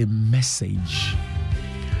has a message,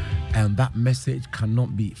 and that message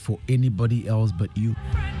cannot be for anybody else but you.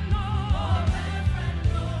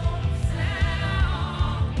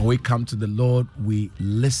 When we come to the Lord, we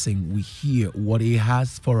listen, we hear what He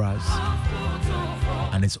has for us,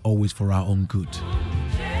 and it's always for our own good.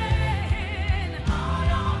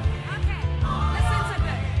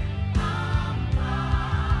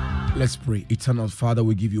 Let's pray. Eternal Father,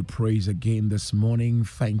 we give you praise again this morning.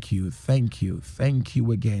 Thank you, thank you, thank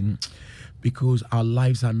you again, because our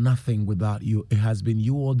lives are nothing without you. It has been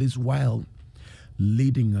you all this while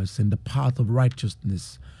leading us in the path of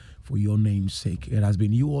righteousness for your name's sake. It has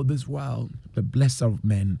been you all this while, the blesser of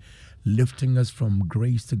men, lifting us from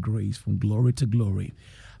grace to grace, from glory to glory.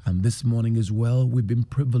 And this morning as well, we've been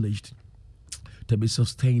privileged to be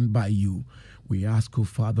sustained by you. We ask, oh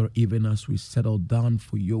Father, even as we settle down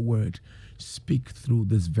for your word, speak through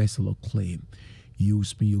this vessel of clay.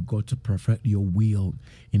 Use me, O God, to perfect your will.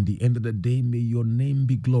 In the end of the day, may your name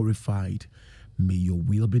be glorified. May your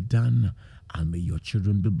will be done, and may your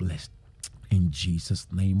children be blessed. In Jesus'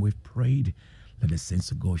 name we've prayed. Let the saints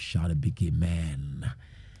of God shout a big amen.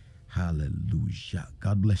 Hallelujah.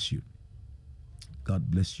 God bless you. God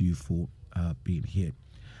bless you for being here.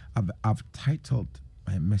 I've titled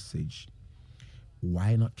my message,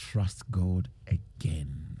 Why Not Trust God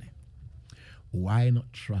Again? Why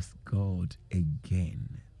not trust God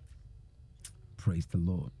again? Praise the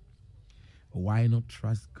Lord. Why not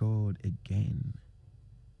trust God again?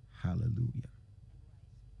 Hallelujah.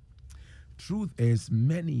 Truth is,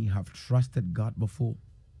 many have trusted God before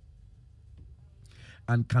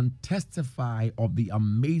and can testify of the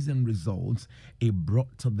amazing results it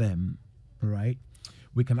brought to them, right?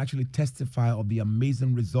 We can actually testify of the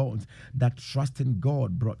amazing results that trusting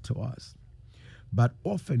God brought to us. But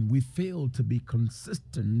often we fail to be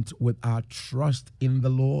consistent with our trust in the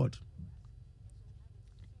Lord.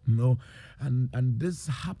 And this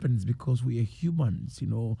happens because we are humans.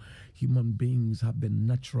 Human beings have the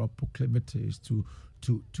natural proclivities to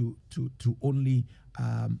only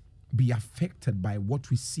be affected by what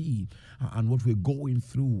we see and what we're going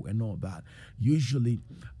through and all that. Usually,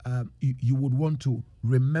 you would want to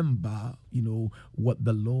remember, what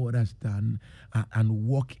the Lord has done and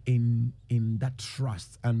walk in that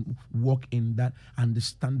trust and walk in that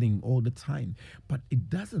understanding all the time. But it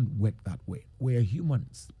doesn't work that way. We are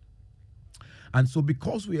humans. And so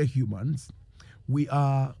because we are humans, we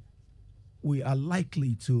are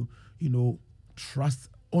likely to, trust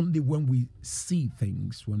only when we see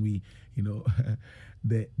things, when we,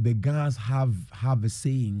 the guys have a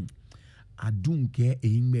saying, I don't care a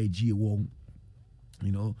image won't.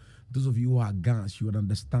 Those of you who are guys, you would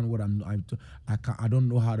understand what I don't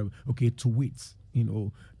know how to wit.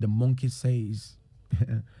 The monkey says,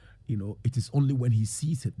 it is only when he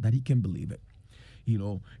sees it that he can believe it.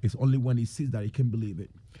 It's only when he sees that he can believe it.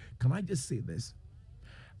 Can I just say this?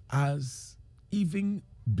 As even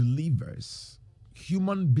believers,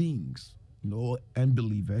 human beings, and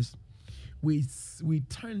believers, we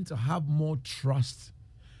tend to have more trust,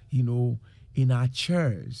 in our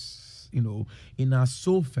chairs, in our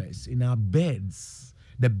sofas, in our beds,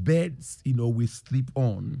 the beds, we sleep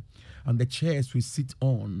on, and the chairs we sit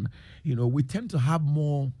on. We tend to have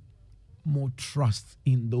more trust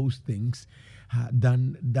in those things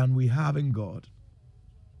than we have in God.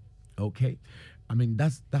 Okay, I mean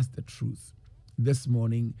that's the truth. This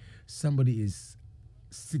morning, somebody is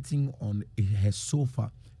sitting on her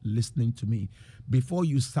sofa listening to me. Before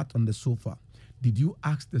you sat on the sofa, did you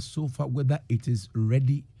ask the sofa whether it is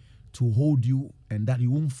ready to hold you and that you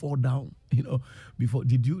won't fall down? Before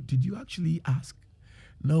did you actually ask?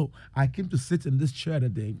 No, I came to sit in this chair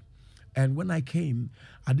today, and when I came,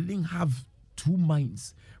 I didn't have two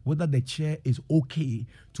minds whether the chair is okay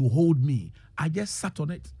to hold me. I just sat on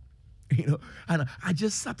it. And I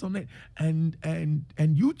just sat on it, and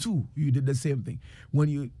you too, you did the same thing. When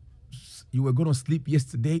you were going to sleep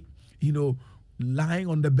yesterday, lying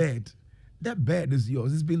on the bed, that bed is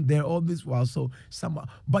yours. It's been there all this while. So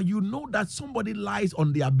but you know that somebody lies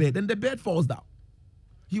on their bed and the bed falls down.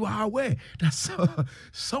 You are aware that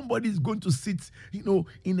somebody is going to sit,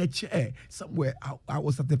 in a chair somewhere. I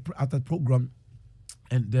was at the program,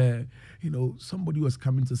 and somebody was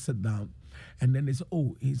coming to sit down. And then they said,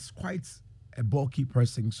 oh, he's quite a bulky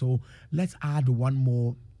person, so let's add one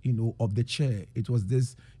more, of the chair. It was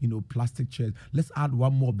this, plastic chair. Let's add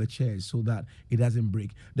one more of the chairs so that it doesn't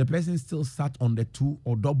break. The person still sat on the two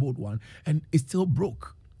or doubled one, and it still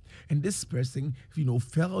broke. And this person,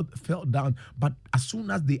 fell down. But as soon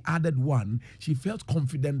as they added one, she felt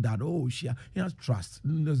confident that, she has trust.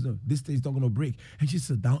 No, this thing is not going to break. And she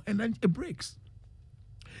sat down, and then it breaks.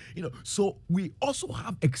 So we also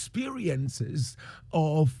have experiences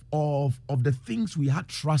of the things we had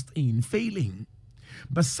trust in failing.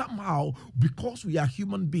 But somehow, because we are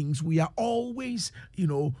human beings, we are always,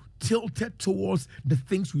 tilted towards the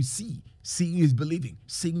things we see. Seeing is believing.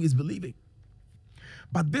 Seeing is believing.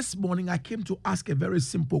 But this morning, I came to ask a very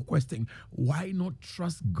simple question. Why not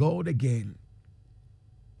trust God again?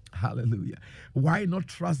 Hallelujah. Why not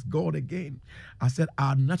trust God again? I said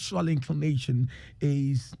our natural inclination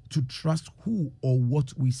is to trust who or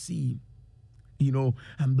what we see,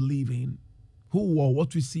 and believe in. Who or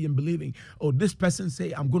what we see and believing. Oh, this person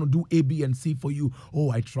say, I'm going to do A, B, and C for you. Oh,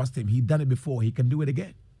 I trust him. He done it before. He can do it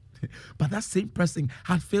again. But that same person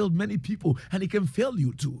had failed many people, and he can fail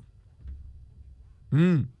you too.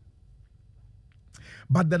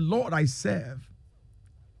 But the Lord I serve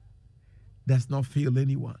does not fail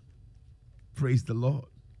anyone. Praise the Lord.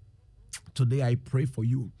 Today I pray for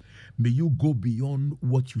you. May you go beyond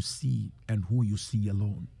what you see and who you see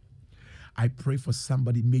alone. I pray for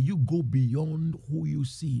somebody. May you go beyond who you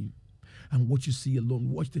see and what you see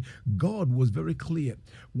alone. God was very clear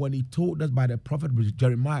when he told us by the prophet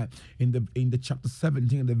Jeremiah in the chapter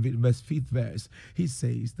 17, the verse 5th verse. He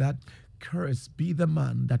says that cursed be the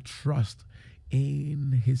man that trusts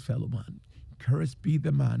in his fellow man. Cursed be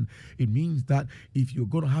the man. It means that if you're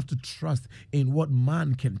going to have to trust in what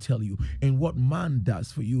man can tell you and what man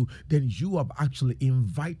does for you, then you have actually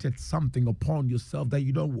invited something upon yourself that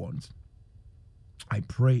you don't want. I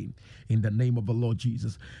pray in the name of the Lord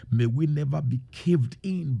Jesus, may we never be caved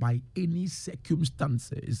in by any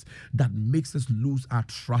circumstances that makes us lose our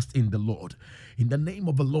trust in the Lord. In the name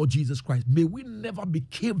of the Lord Jesus Christ, may we never be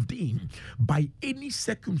caved in by any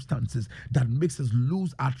circumstances that makes us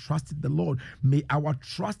lose our trust in the Lord. May our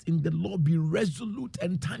trust in the Lord be resolute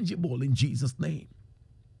and tangible in Jesus' name.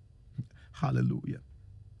 Hallelujah.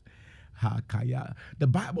 The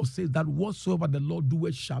Bible says that whatsoever the Lord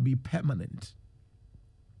doeth shall be permanent.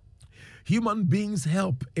 Human beings'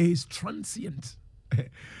 help is transient.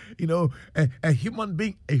 A human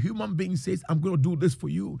being says, I'm going to do this for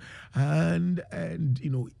you. And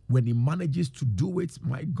when he manages to do it,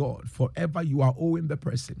 my God, forever you are owing the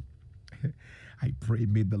person. I pray,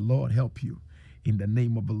 may the Lord help you in the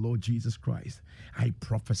name of the Lord Jesus Christ. I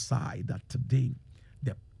prophesy that today,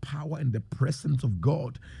 the power and the presence of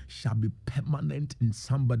God shall be permanent in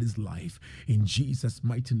somebody's life in Jesus'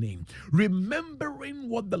 mighty name. Remembering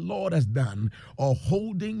what the Lord has done or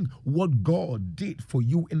holding what God did for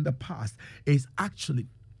you in the past is actually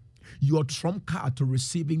your trump card to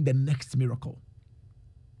receiving the next miracle.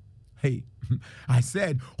 Hey, I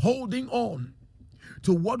said holding on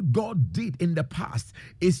to what God did in the past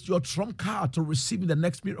is your trump card to receiving the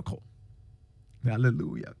next miracle.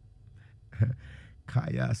 Hallelujah.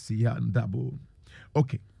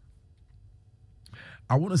 Okay.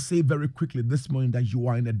 I want to say very quickly this morning that you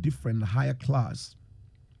are in a different, higher class,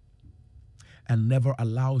 and never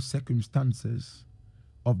allow circumstances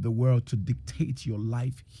of the world to dictate your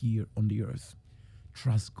life here on the earth.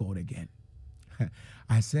 Trust God again.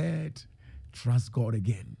 I said, trust God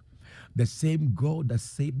again. The same God that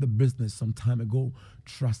saved the business some time ago,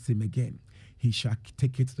 trust him again. He shall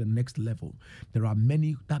take it to the next level. There are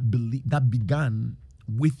many that began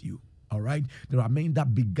with you All right? There are men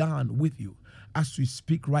that began with you. As we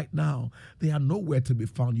speak right now, they are nowhere to be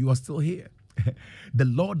found. You are still here. The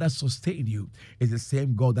Lord that sustained you is the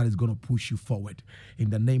same God that is going to push you forward in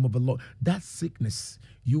the name of the Lord. That sickness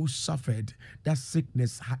you suffered, that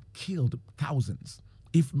sickness had killed thousands,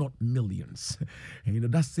 if not millions. And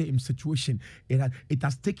that same situation, it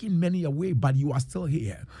has taken many away, but you are still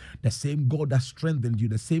here. The same God that strengthened you,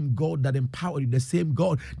 the same God that empowered you, the same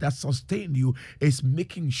God that sustained you is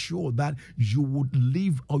making sure that you would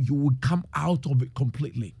live or you would come out of it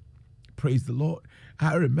completely. Praise the Lord.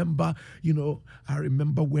 I remember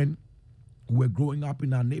when we're growing up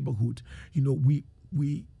in our neighborhood, we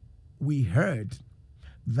heard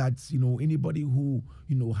that anybody who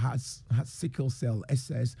has sickle cell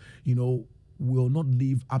SS will not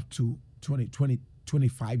live up to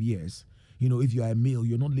 25 years. If you are a male,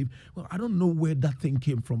 you're not live. Well, I don't know where that thing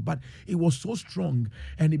came from, but it was so strong,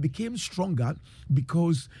 and it became stronger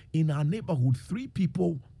because in our neighborhood 3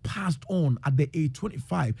 people passed on at the age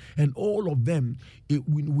 25, and all of them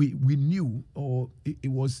we knew, or it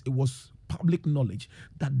was public knowledge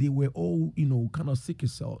that they were all kind of sickle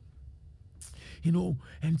cell.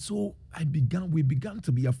 And so we began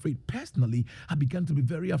to be afraid. Personally, I began to be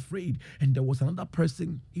very afraid. And there was another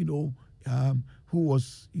person, who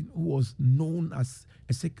was known as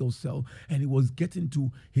a sickle cell, and he was getting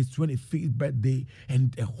to his 25th birthday,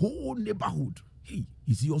 and the whole neighborhood, hey,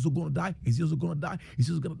 is he also going to die? Is he also going to die? Is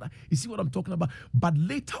he also going to die? You see what I'm talking about? But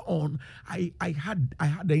later on, I had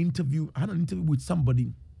an interview with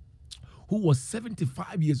somebody who was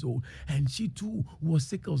 75 years old, and she too was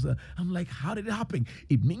sickle cell. I'm like, how did it happen?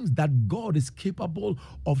 It means that God is capable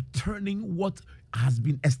of turning what has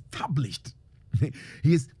been established.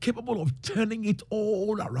 He is capable of turning it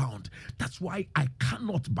all around. That's why I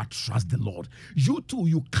cannot but trust the Lord. You too,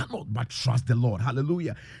 you cannot but trust the Lord.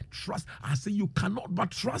 Hallelujah. Trust. I say you cannot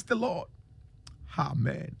but trust the Lord.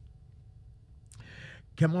 Amen.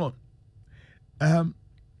 Come on.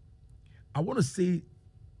 I want to say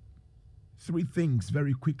 3 things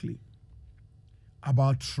very quickly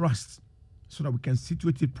about trust so that we can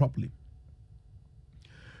situate it properly.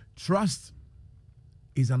 Trust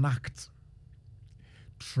is an act.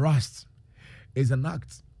 Trust is an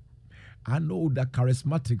act. I know that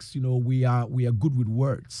charismatics, we are good with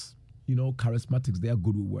words. Charismatics, they are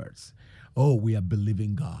good with words. Oh, we are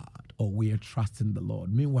believing God. Oh, we are trusting the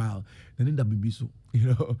Lord. Meanwhile, they need to be so.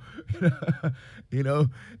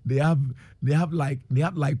 They have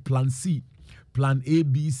like plan C, plan A,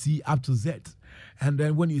 B, C up to Z. And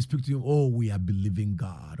then when you speak to him, oh, we are believing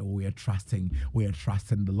God, or we are trusting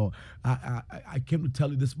the Lord. I came to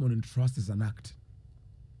tell you this morning, trust is an act.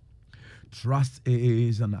 Trust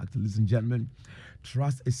is an act. Ladies and gentlemen,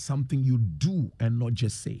 trust is something you do and not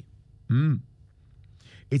just say.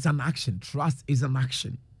 It's an action. Trust is an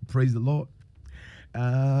action. Praise the Lord.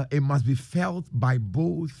 It must be felt by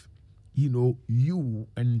both, you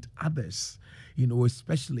and others.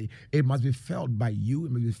 Especially it must be felt by you,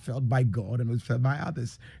 it must be felt by God, and it must be felt by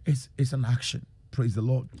others. It's an action. Praise the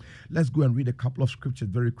Lord. Let's go and read a couple of scriptures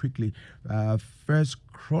very quickly. 1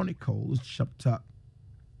 Chronicles chapter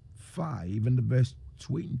 5 and the verse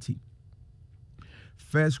 20.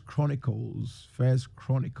 1 Chronicles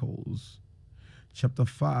chapter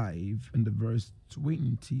 5 and the verse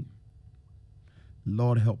 20.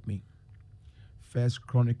 Lord help me. 1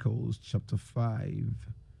 Chronicles chapter 5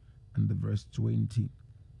 and the verse 20.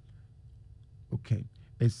 Okay.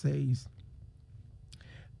 It says,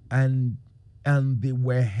 and they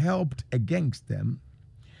were helped against them,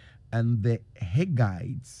 and the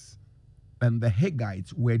Haggites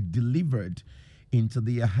were delivered into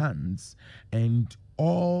their hands, and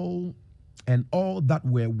all that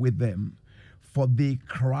were with them, for they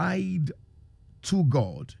cried to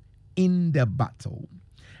God in the battle,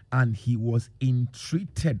 and he was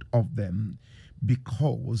entreated of them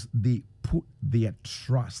because they put their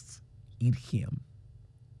trust in him.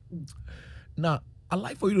 Now, I'd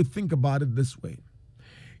like for you to think about it this way.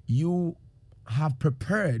 You have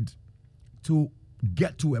prepared to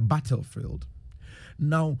get to a battlefield.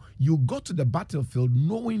 Now, you go to the battlefield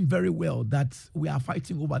knowing very well that we are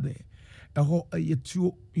fighting over there.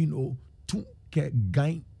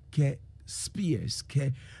 Spears,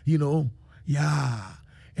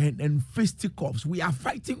 and fisticuffs. We are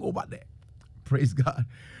fighting over there. Praise God.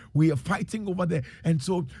 We are fighting over there. And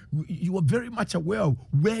so you are very much aware of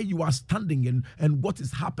where you are standing and what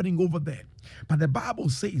is happening over there. But the Bible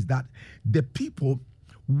says that the people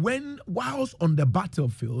whilst on the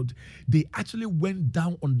battlefield, they actually went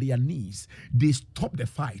down on their knees. They stopped the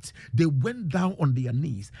fight. They went down on their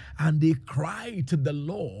knees and they cried to the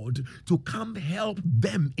Lord to come help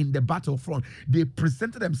them in the battlefront. They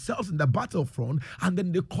presented themselves in the battlefront and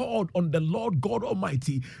then they called on the Lord God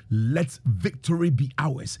Almighty, let victory be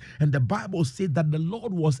ours. And the Bible said that the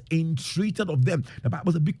Lord was entreated of them. The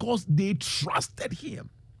Bible said because they trusted him.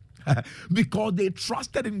 Because they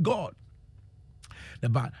trusted in God.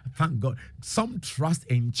 But thank God, some trust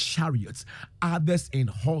in chariots, others in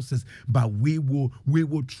horses, but we will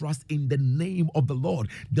trust in the name of the Lord.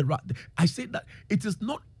 I say that it is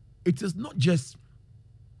not just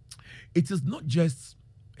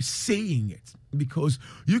saying it, because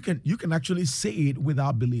you can actually say it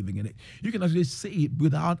without believing in it. You can actually say it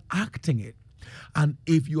without acting it. And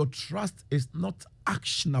if your trust is not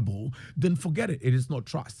actionable, then forget it. It is not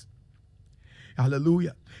trust.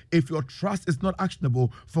 Hallelujah. If your trust is not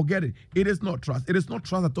actionable, forget it. It is not trust. It is not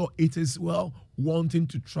trust at all. It is, wanting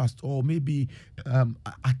to trust, or maybe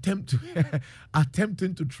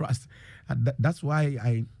attempting to trust. And that's why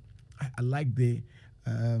I like the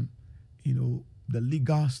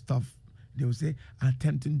legal stuff. They will say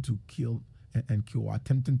attempting to kill and kill,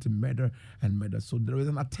 attempting to murder and murder. So there is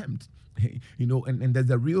an attempt, and there's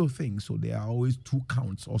a real thing. So there are always 2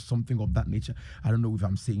 counts or something of that nature. I don't know if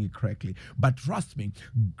I'm saying it correctly, but trust me,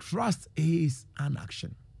 trust is an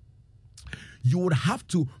action. You would have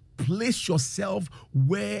to place yourself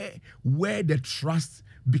where the trust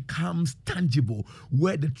becomes tangible,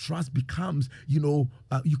 where the trust becomes, you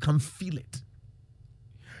can feel it.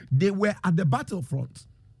 They were at the battlefront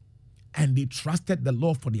and they trusted the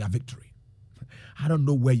Lord for their victory. I don't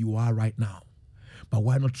know where you are right now, but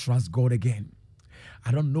why not trust God again?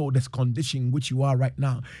 I don't know this condition in which you are right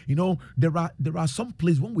now. There are some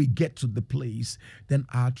places when we get to the place, then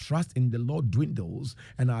our trust in the Lord dwindles,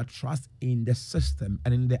 and our trust in the system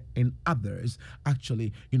and in others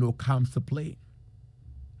actually, comes to play.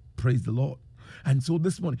 Praise the Lord. And so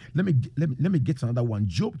this morning, let me get to another one.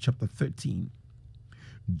 Job chapter 13.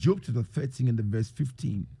 Job chapter 13 in the verse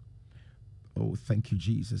 15. Oh, thank you,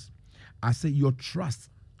 Jesus. I say your trust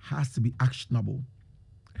has to be actionable.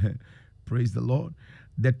 Praise the Lord.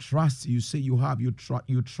 The trust you say you have, you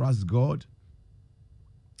trust God.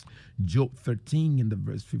 Job 13 in the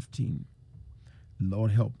verse 15.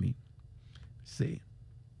 Lord, help me. Say,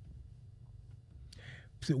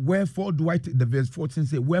 wherefore do I take, the verse 14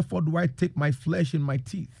 say, wherefore do I take my flesh in my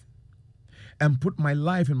teeth and put my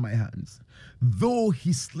life in my hands? Though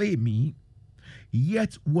he slay me,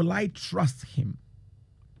 yet will I trust him.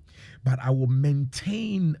 But I will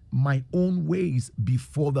maintain my own ways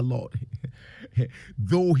before the Lord.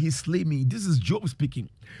 Though he slay me, this is Job speaking.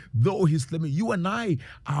 Though he slay me, you and I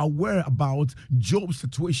are aware about Job's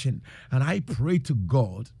situation. And I pray to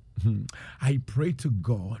God,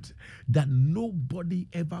 that nobody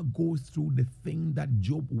ever goes through the thing that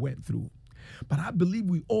Job went through. But I believe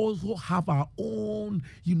we also have our own,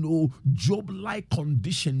 Job-like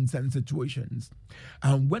conditions and situations.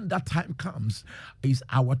 And when that time comes, is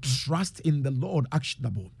our trust in the Lord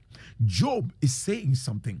actionable? Job is saying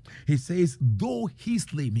something. He says, though he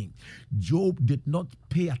slay me, Job did not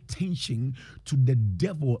pay attention to the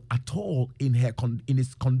devil at all in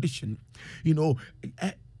his condition.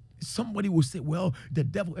 Somebody will say, well, the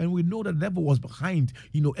devil, and we know the devil was behind,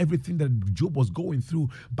 everything that Job was going through,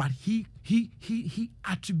 but he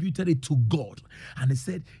attributed it to God. And he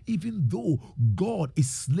said, even though God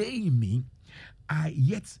is slaying me,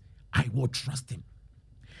 yet I will trust him.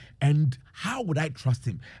 And how would I trust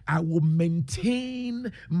him? I will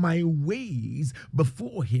maintain my ways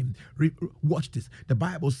before him. Watch this. The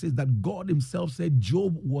Bible says that God himself said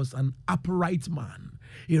Job was an upright man,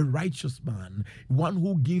 a righteous man, one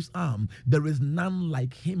who gives alms. There is none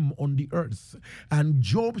like him on the earth. And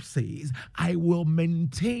Job says, I will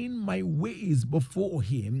maintain my ways before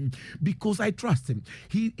him because I trust him.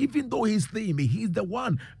 Even though he's slaying me, he's the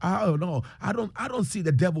one. I don't know. I don't see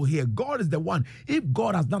the devil here. God is the one. If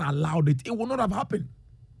God has not allowed it, it will not have happened.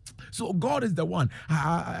 So God is the one.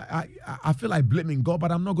 I feel like blaming God,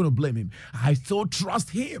 but I'm not going to blame him. I still trust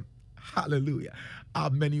him. Hallelujah.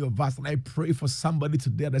 Many of us, and I pray for somebody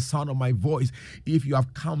today at the sound of my voice, if you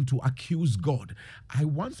have come to accuse God. I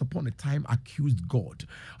once upon a time accused God.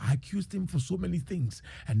 I accused him for so many things,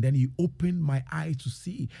 and then he opened my eyes to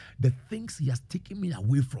see the things he has taken me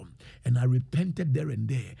away from, and I repented there and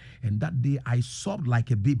there. And that day I sobbed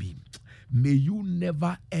like a baby. May you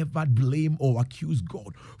never ever blame or accuse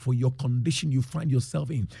God for your condition you find yourself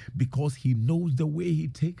in, because He knows the way He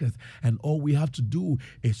taketh, and all we have to do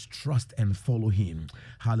is trust and follow Him.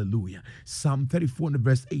 Hallelujah. Psalm 34 and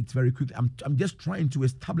verse 8, very quickly. I'm just trying to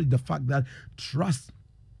establish the fact that trust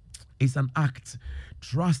is an act.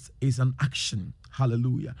 Trust is an action.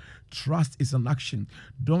 Hallelujah. Trust is an action.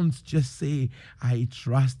 Don't just say, I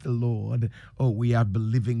trust the Lord. Oh, we are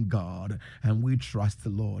believing God and we trust the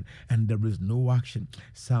Lord, and there is no action.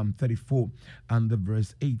 Psalm 34 and the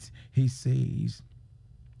verse 8, he says,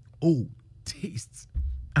 oh, taste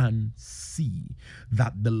and see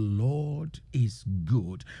that the Lord is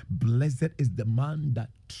good. Blessed is the man that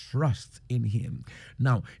trusts in Him.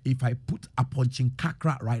 Now, if I put a punching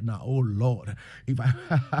kakra right now, oh Lord, if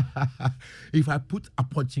I put a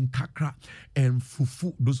punching kakra and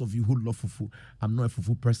fufu, those of you who love fufu, I'm not a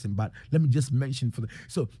fufu person, but let me just mention for the,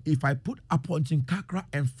 so if I put a punching kakra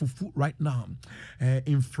and fufu right now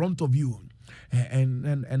in front of you,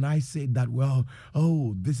 and I say that, well,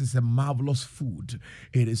 oh, this is a marvelous food.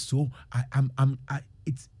 It is so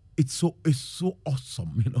it's so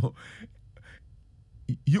awesome, you know.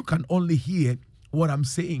 You can only hear what I'm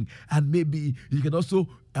saying, and maybe you can also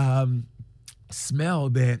smell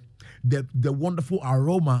the wonderful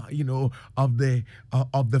aroma, you know, of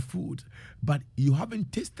the food, but you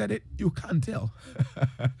haven't tasted it, you can't tell.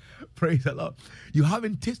 Praise the Lord. You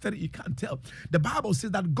haven't tasted it, you can't tell. The Bible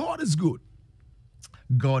says that God is good.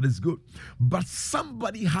 God is good, but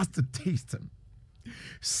somebody has to taste Him.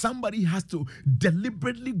 Somebody has to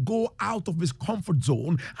deliberately go out of his comfort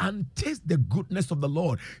zone and taste the goodness of the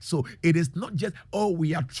Lord. So it is not just, oh,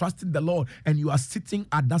 we are trusting the Lord, and you are sitting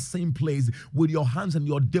at that same place with your hands and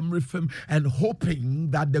your dimrifim and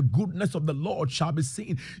hoping that the goodness of the Lord shall be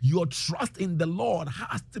seen. Your trust in the Lord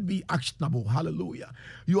has to be actionable. Hallelujah.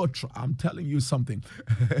 I'm telling you something.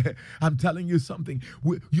 I'm telling you something.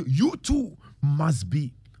 You too must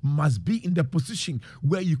be in the position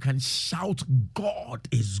where you can shout, God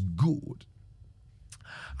is good.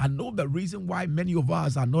 I know the reason why many of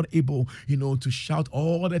us are not able, you know, to shout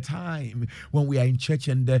all the time when we are in church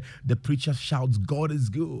and the preacher shouts, God is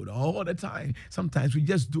good all the time. Sometimes we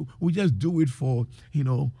just do it for, you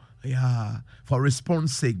know, for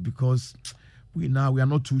response sake, because we are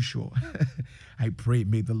not too sure. I pray,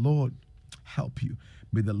 may the Lord help you.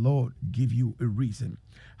 May the Lord give you a reason.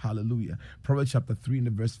 Hallelujah. Proverbs chapter 3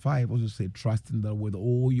 and verse 5 also say, trust in the Lord with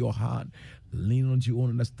all your heart. Lean on your own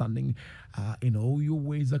understanding. In all your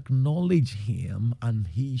ways acknowledge Him, and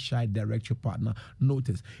He shall direct your partner.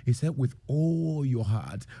 Notice, it said with all your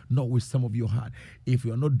heart, not with some of your heart. If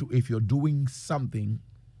you're doing something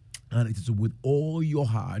and it is with all your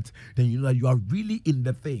heart, then you know that you are really in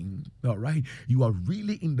the thing. All right? You are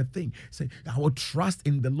really in the thing. Say, our trust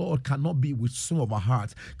in the Lord cannot be with some of our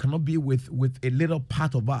hearts, cannot be with a little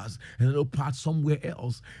part of us, a little part somewhere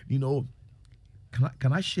else. You know,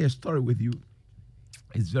 can I share a story with you?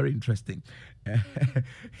 It's very interesting.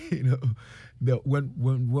 You know, when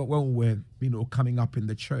we were, you know, coming up in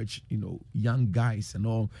the church, you know, young guys and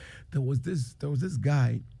all, there was this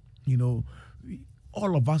guy, you know,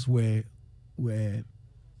 all of us were, you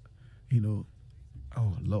know,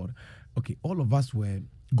 oh Lord, okay, all of us were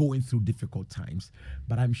going through difficult times,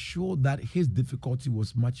 but I'm sure that his difficulty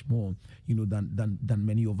was much more, you know, than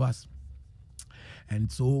many of us. And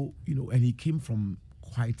so, you know, and he came from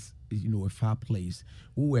quite, you know, a far place.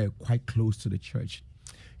 We were quite close to the church,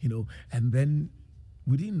 you know, and then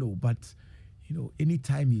we didn't know, but, you know,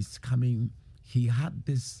 anytime he's coming, he had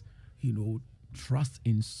this, you know, trust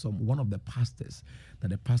in one of the pastors, that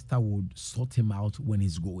the pastor would sort him out when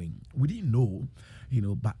he's going. We didn't know, you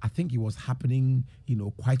know, but I think it was happening, you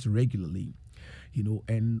know, quite regularly, you know.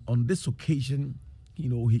 And on this occasion, you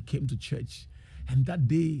know, he came to church, and that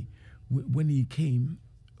day when he came,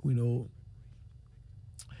 you know,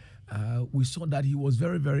 we saw that he was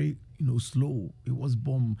very, very, you know, slow. It was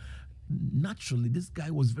bomb. Naturally, this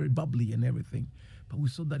guy was very bubbly and everything, but we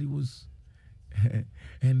saw that he was.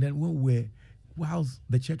 And then whilst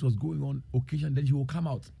the church was going on, occasion, then he will come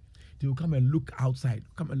out. He will come and look outside.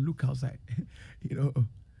 You know.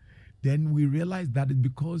 Then we realized that it's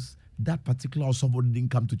because that particular somebody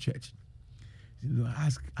didn't come to church. You know,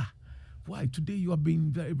 ask, why today you are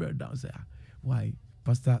being very, very down? Say, why,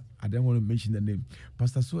 Pastor? I don't want to mention the name.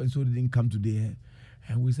 Pastor so and so didn't come today.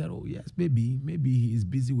 And we said, oh yes, maybe he is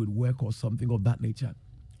busy with work or something of that nature.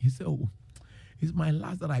 He said, oh, it's my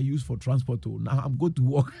last that I use for transport. Now I'm going to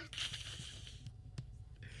work.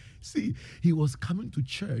 See, he was coming to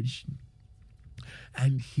church,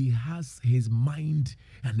 and he has his mind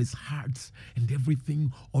and his heart and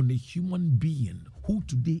everything on a human being who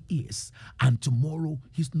today is and tomorrow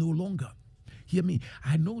he's no longer. Hear me.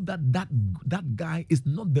 I know that guy is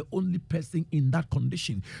not the only person in that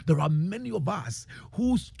condition. There are many of us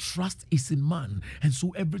whose trust is in man. And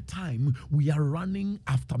so every time we are running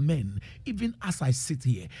after men, even as I sit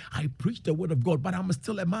here, I preach the word of God, but I'm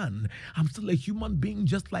still a man. I'm still a human being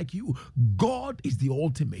just like you. God is the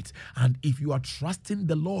ultimate. And if you are trusting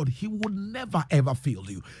the Lord, he will never ever fail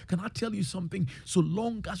you. Can I tell you something? So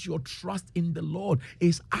long as your trust in the Lord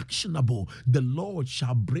is actionable, the Lord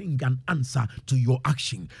shall bring an answer to your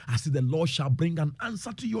action. I say the Lord shall bring an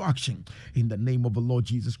answer to your action in the name of the Lord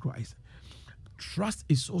Jesus Christ. Trust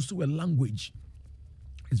is also a language.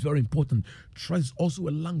 It's very important. Trust is also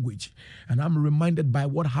a language. And I'm reminded by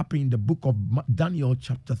what happened in the book of Daniel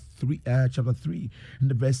chapter 3, in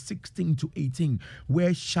the verse 16 to 18,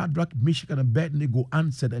 where Shadrach, Meshach, and Abednego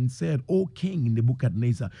answered and said, O King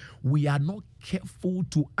Nebuchadnezzar, we are not careful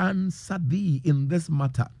to answer thee in this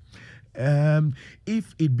matter.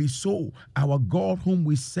 If it be so, our God whom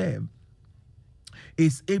we serve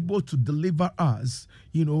is able to deliver us,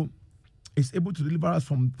 is able to deliver us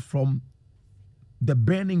from the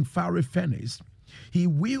burning fiery furnace. He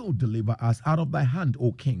will deliver us out of thy hand,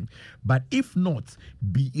 O king. But if not,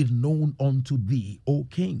 be it known unto thee, O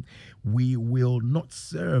king, we will not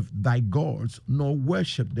serve thy gods, nor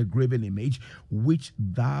worship the graven image which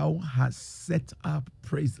thou hast set up.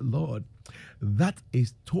 Praise the Lord. That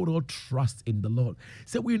is total trust in the Lord.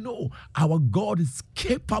 So we know our God is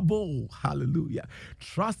capable. Hallelujah.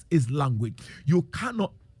 Trust is language. You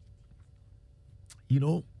cannot,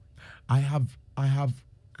 I have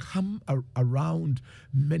come around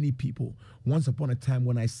many people. Once upon a time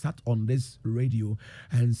when I sat on this radio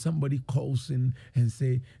and somebody calls in and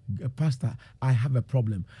say, Pastor, I have a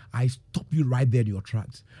problem. I stop you right there in your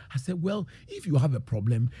tracks. I said, well, if you have a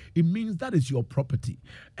problem, it means that is your property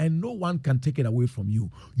and no one can take it away from you.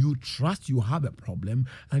 You trust you have a problem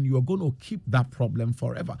and you are going to keep that problem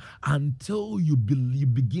forever until you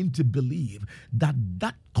begin to believe that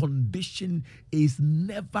that condition is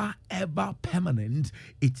never ever permanent.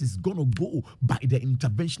 It is going to go by the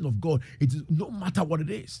intervention of God. It is no matter what it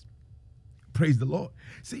is. Praise the Lord.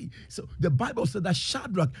 See, so the Bible said that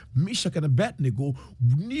Shadrach, Meshach, and Abednego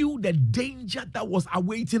knew the danger that was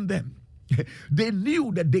awaiting them. They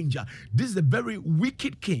knew the danger. This is a very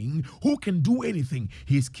wicked king who can do anything.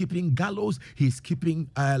 He's keeping gallows. He's keeping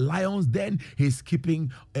lions den. He's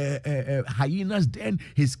keeping hyenas den.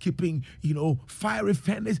 He's keeping, fiery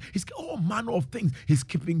furnace. He's all manner of things. He's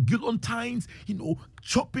keeping guillotines,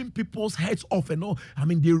 chopping people's heads off and all. I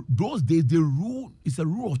mean, those days, the rule is a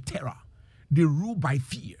rule of terror. They rule by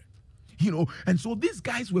fear. And so these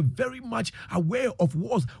guys were very much aware of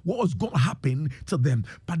what was going to happen to them.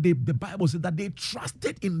 But the Bible said that they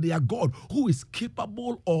trusted in their God who is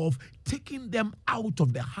capable of taking them out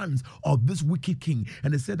of the hands of this wicked king.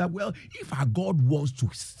 And they said that, well, if our God wants to,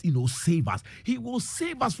 save us, he will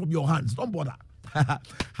save us from your hands. Don't bother.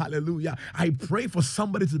 Hallelujah. I pray for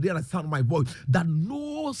somebody today at the sound of my voice that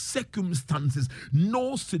no circumstances,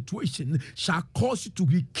 no situation shall cause you to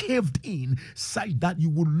be caved in such that you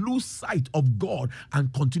will lose sight of God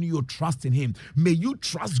and continue your trust in him. May you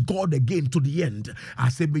trust God again to the end. I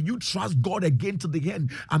say, may you trust God again to the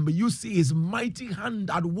end, and may you see his mighty hand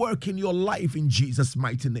at work in your life in Jesus'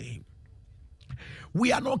 mighty name.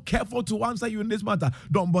 We are not careful to answer you in this matter.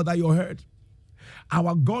 Don't bother your head.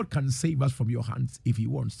 Our God can save us from your hands if he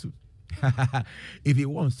wants to. If he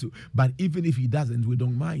wants to. But even if he doesn't, we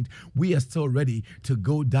don't mind. We are still ready to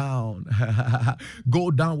go down. Go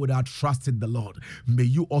down with our trust in the Lord. May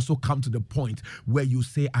you also come to the point where you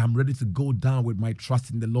say, I'm ready to go down with my trust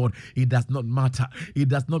in the Lord. It does not matter. It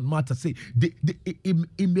does not matter. Say,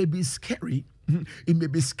 it may be scary. It may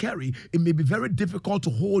be scary. It may be very difficult to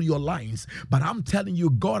hold your lines. But I'm telling you,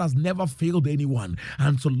 God has never failed anyone.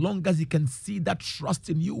 And so long as he can see that trust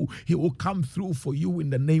in you, he will come through for you in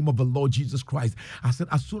the name of the Lord Jesus Christ. I said,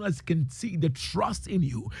 as soon as he can see the trust in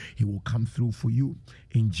you, he will come through for you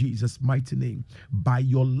in Jesus' mighty name. By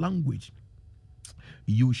your language,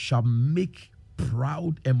 you shall make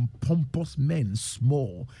proud and pompous men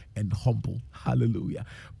small and humble. Hallelujah.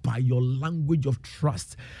 By your language of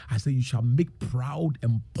trust, I say you shall make proud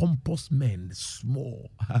and pompous men small.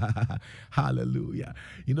 Hallelujah.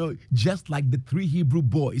 Just like the 3 Hebrew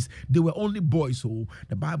boys, they were only boys. So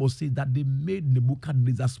the Bible says that they made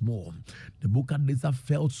Nebuchadnezzar small. Nebuchadnezzar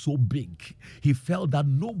felt so big. He felt that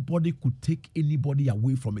nobody could take anybody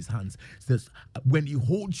away from his hands. It says, when he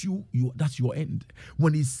holds you, that's your end.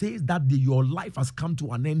 When he says that your life has come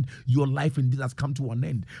to an end, your life indeed has come to an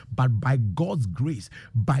end. But by God's grace,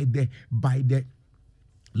 by the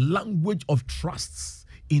language of trusts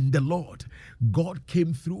in the Lord. God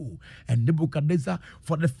came through, and Nebuchadnezzar,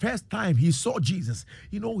 for the first time, he saw Jesus.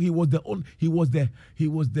 He was the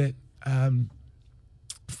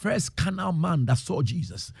first carnal man that saw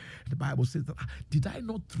Jesus. The Bible says that, did I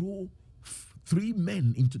not throw 3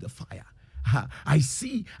 men into the fire? I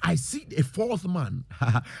see a fourth man.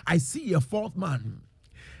 I see a fourth man.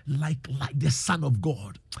 Like the Son of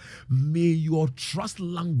God. May your trust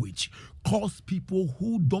language cause people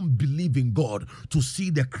who don't believe in God to see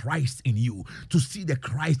the Christ in you, to see the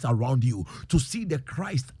Christ around you, to see the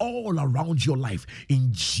Christ all around your life,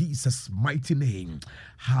 in Jesus' mighty name.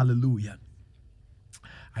 Hallelujah.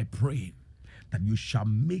 I pray that you shall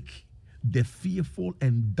make the fearful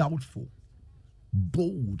and doubtful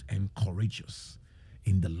bold and courageous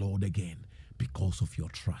in the Lord again because of your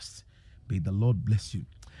trust. May the Lord bless you.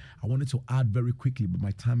 I wanted to add very quickly, but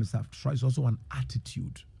my time is up. Trust is also an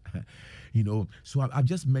attitude. So I've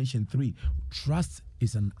just mentioned 3. Trust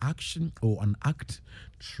is an action or an act.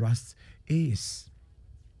 Trust is,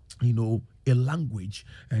 a language,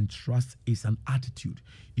 and trust is an attitude.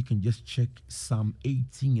 You can just check Psalm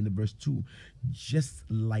 18 in verse 2. Just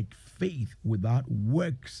like faith without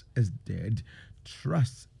works is dead,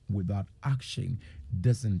 trust without action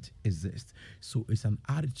doesn't exist. So it's an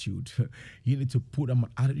attitude. You need to put an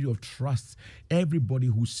attitude of trust. Everybody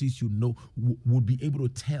who sees you will be able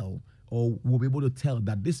to tell, or will be able to tell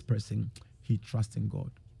that this person, he trusts in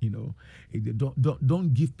God.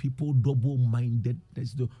 Don't give people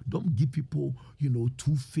double-mindedness. Don't give people,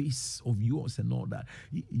 two-face of yours and all that.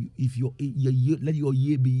 If let your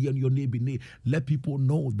yea be yea and your nay be nay. Let people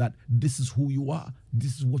know that this is who you are.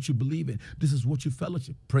 This is what you believe in. This is what you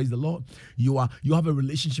fellowship. Praise the Lord. You have a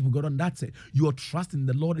relationship with God, and that's it. Your trust in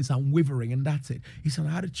the Lord is unwavering, and that's it. It's an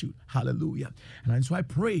attitude. Hallelujah. And so I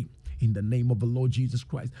pray, in the name of the Lord Jesus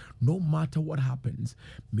Christ, no matter what happens,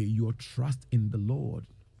 may your trust in the Lord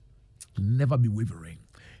never be wavering.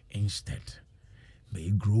 Instead, may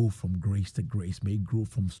it grow from grace to grace. May it grow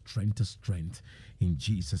from strength to strength. In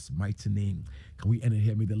Jesus' mighty name. Can we end it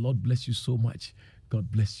here? May the Lord bless you so much.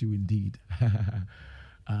 God bless you indeed.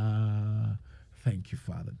 Thank you,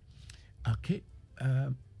 Father. Okay,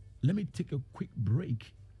 let me take a quick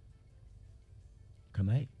break. Can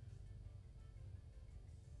I?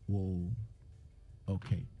 Whoa.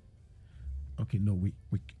 Okay. No, we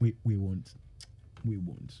won't. We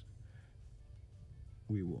won't.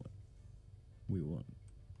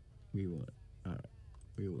 All right.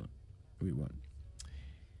 We won't.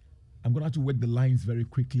 I'm going to have to work the lines very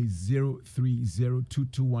quickly.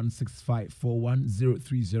 030-221-6541.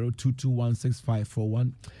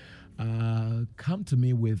 030-221-6541. Come to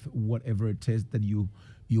me with whatever it is that you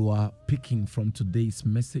are picking from today's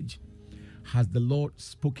message. Has the Lord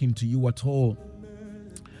spoken to you at all?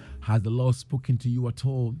 Has the Lord spoken to you at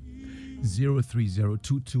all?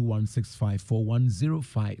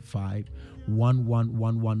 030-221-6541.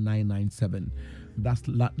 055-111-11997. That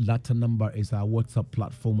latter number is our WhatsApp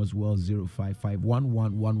platform as well.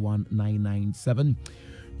 055-111-11997.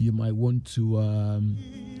 You might want to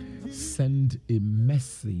send a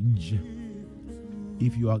message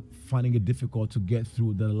if you are finding it difficult to get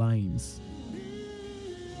through the lines.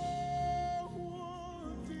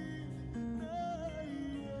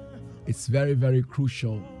 It's very, very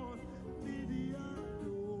crucial.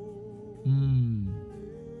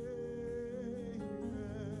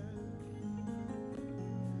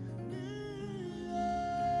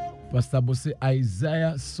 Pastor Bose,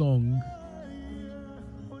 Isaiah song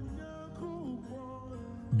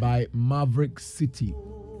by Maverick City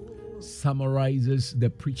summarizes the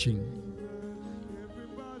preaching.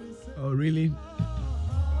 Oh, really?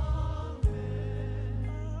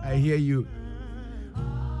 I hear you.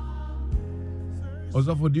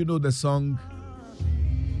 Osofo, do you know the song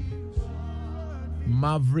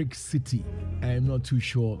Maverick City? I am not too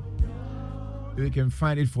sure. If you can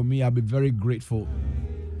find it for me, I'll be very grateful.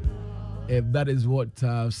 If that is what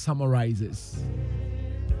summarizes.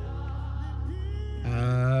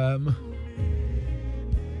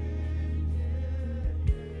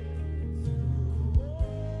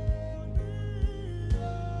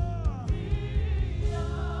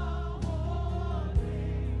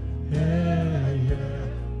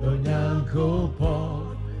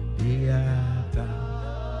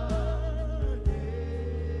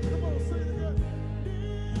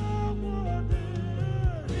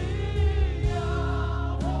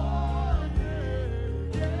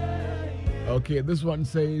 Okay, this one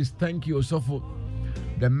says, thank you, Osofo.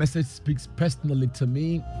 The message speaks personally to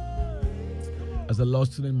me as a law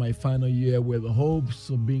student in my final year with hopes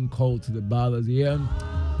of being called to the bar this year.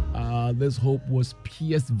 This hope was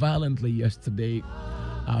pierced violently yesterday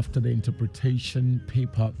after the interpretation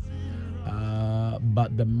paper,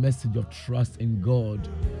 but the message of trust in God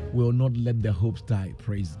will not let the hopes die.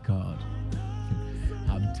 Praise God.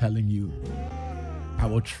 I'm telling you,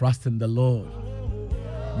 our trust in the Lord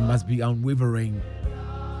must be unwavering,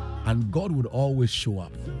 and God would always show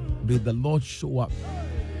up. May the Lord show up.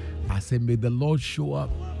 I say, may the Lord show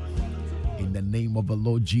up in the name of the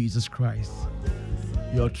Lord Jesus Christ.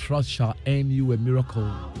 Your trust shall earn you a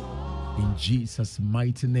miracle in Jesus'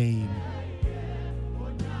 mighty name.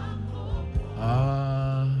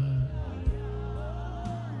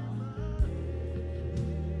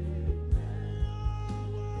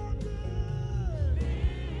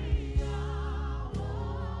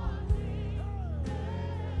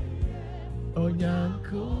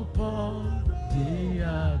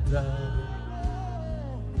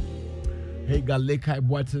 Hey, Galekai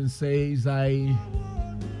Boatin says,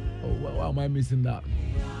 why am I missing that?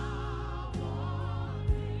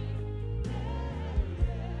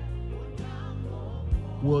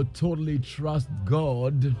 Will totally trust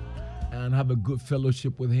God and have a good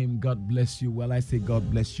fellowship with Him. God bless you. Well, I say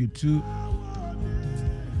God bless you too.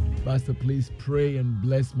 Pastor, please pray and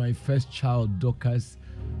bless my first child, Dorcas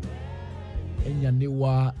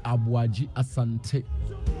Enyanewa Abuaji Asante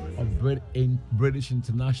of British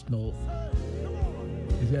International.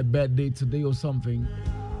 Is her birthday today or something?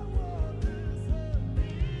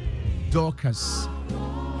 Dorcas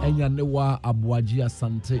Enyanewa Abuaji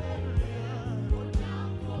Asante.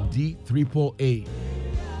 D3A.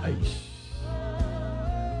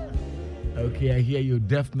 Okay, I hear you.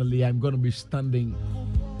 Definitely, I'm going to be standing.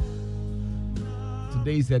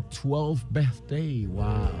 Today's her 12th birthday.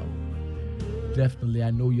 Wow. Definitely,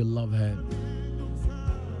 I know you love her.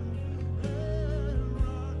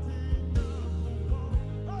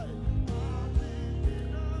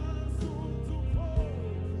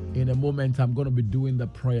 In a moment, I'm going to be doing the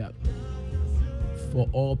prayer for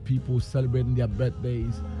all people celebrating their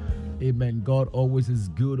birthdays. Amen. God always is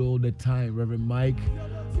good all the time. Reverend Mike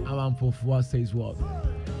Amampofua says what?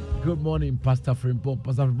 Good morning, Pastor Frimpong.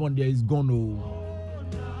 Pastor Frimpong there is gone.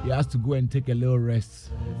 He has to go and take a little rest.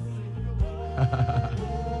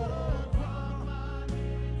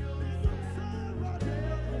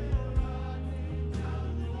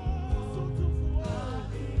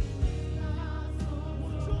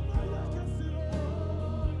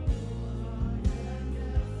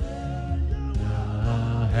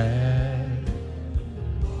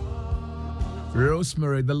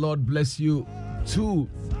 Rosemary, the Lord bless you too.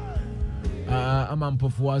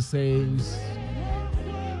 Amampofua says,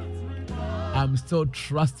 I'm still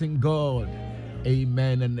trusting God.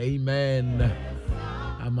 Amen and amen.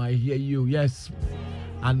 I hear you? Yes.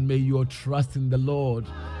 And may your trust in the Lord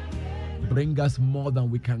bring us more than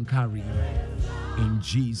we can carry. In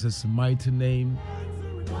Jesus' mighty name.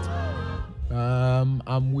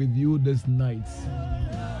 I'm with you this night.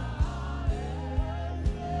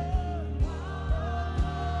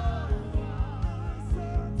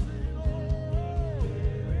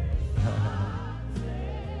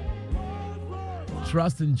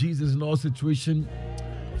 Trust in Jesus in all situations,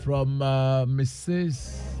 from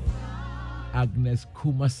Mrs. Agnes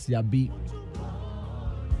Kumasiabi.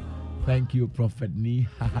 Thank you, Prophet Ni.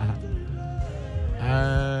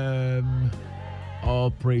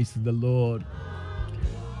 All praise to the Lord.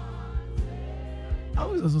 I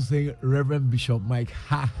was also saying Reverend Bishop Mike.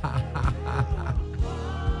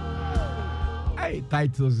 Hey,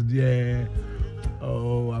 titles there.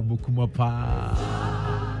 Oh, Abukumapa.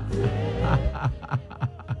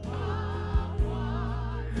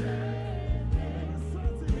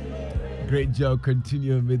 Great job.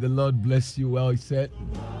 Continue. May the Lord bless you. Well, he said.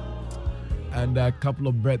 And a couple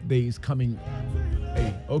of birthdays coming.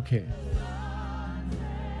 Hey, okay.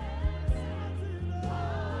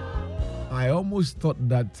 I almost thought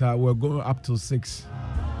that we're going up till 6.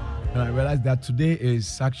 And I realized that today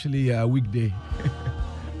is actually a weekday.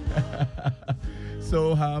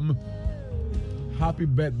 So, happy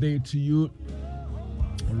birthday to you,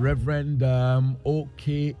 Reverend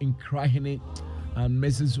O.K. Inkrahini and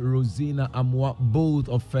Mrs. Rosina Amwa, both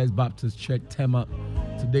of First Baptist Church, Tema.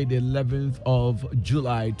 Today, the 11th of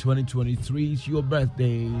July, 2023, is your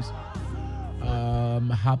birthdays.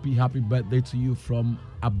 Happy birthday to you from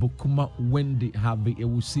Abukuma Wendy Harvey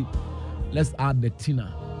Ewusi. Let's add the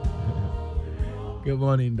Tina. Good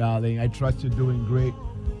morning, darling. I trust you're doing great.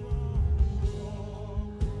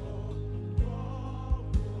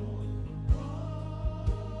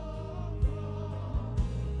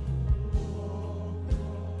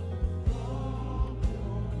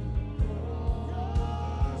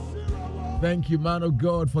 Thank you, man of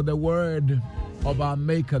God, for the word. of our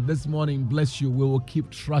Maker this morning. Bless you. We will keep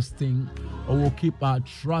trusting, or we'll keep our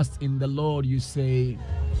trust in the Lord, you say.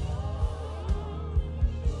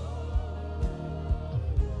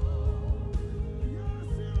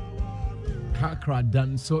 Kakra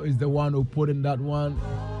Danso is the one who put in that one.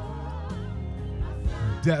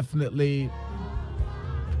 Definitely.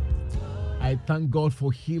 I thank God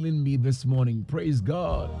for healing me this morning. Praise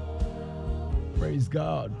God. Praise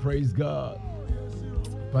God. Praise God.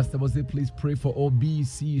 Pastor Mose, please pray for all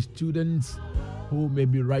BEC students who may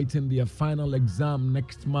be writing their final exam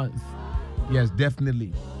next month. Yes,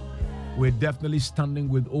 definitely. We're definitely standing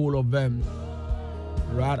with all of them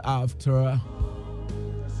right after.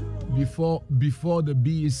 Before the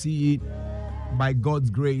BEC, by God's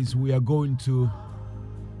grace, we are going to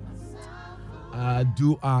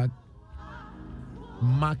do our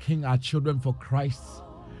marking our children for Christ.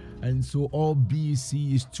 And so all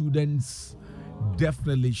BEC students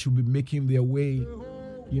definitely should be making their way,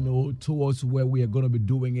 towards where we are going to be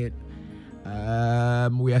doing it.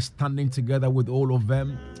 We are standing together with all of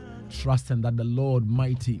them, trusting that the Lord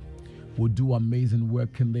mighty will do amazing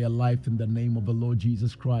work in their life in the name of the Lord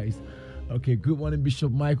Jesus Christ. Okay, good morning,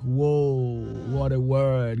 Bishop Mike. Whoa, what a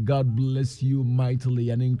word. God bless you mightily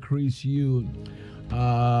and increase you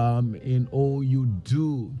in all you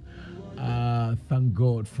do. Thank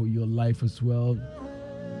God for your life as well.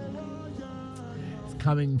 It's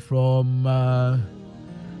coming from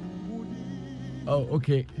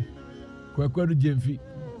okay. Kwekwedu Jemfi.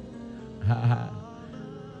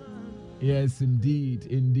 Yes,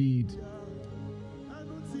 indeed.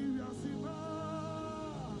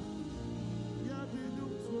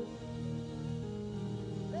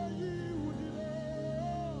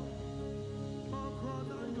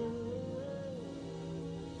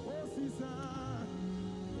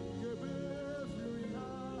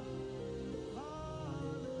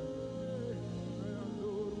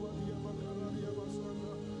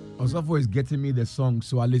 Osafo is getting me the song,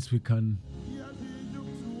 so at least we can.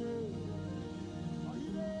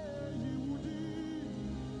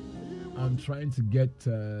 I'm trying to get.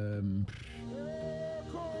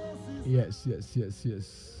 Yes.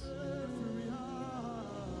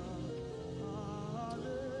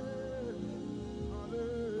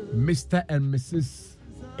 Mr. and Mrs.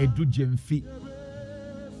 Edu Jemfi.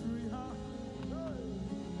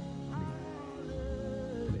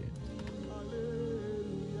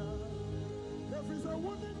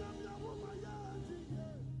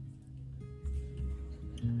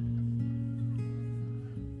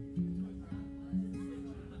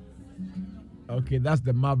 Okay, that's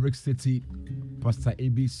the Maverick City. Pastor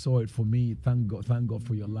AB saw it for me. Thank God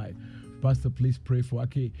for your life. Pastor, please pray for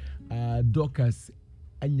Dorcas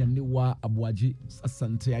Anyaniwa Abuaji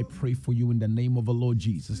Asante. I pray for you in the name of the Lord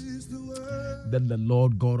Jesus. Then the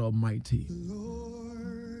Lord God Almighty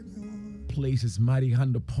place His mighty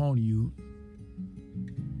hand upon you,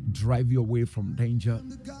 drive you away from danger,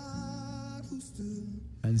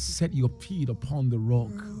 and set your feet upon the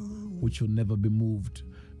rock which will never be moved.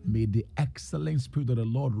 May the excellent Spirit of the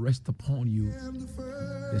Lord rest upon you,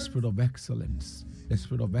 the Spirit of excellence,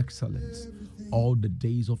 all the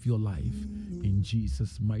days of your life, in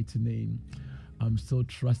Jesus' mighty name. I'm still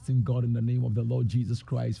trusting God in the name of the Lord Jesus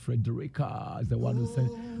Christ. Frederica is the one who said,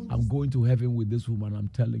 I'm going to heaven with this woman, I'm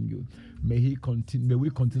telling you. May we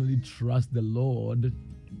continually trust the Lord.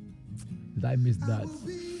 Did I miss that?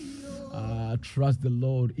 Trust the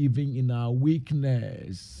Lord even in our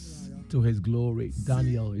weakness, to His glory.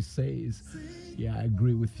 Daniel, it says, yeah, I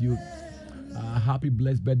agree with you. Happy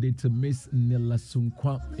blessed birthday to Miss Nila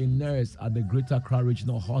Sunkwa, a nurse at the Greater Accra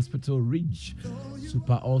Regional Hospital, Ridge.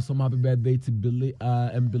 Super awesome. Happy birthday to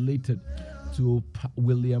and belated to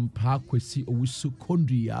William Parkwesi Owusu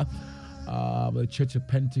Kondria, the Church of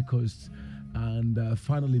Pentecost. And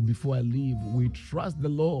finally, before I leave, we trust the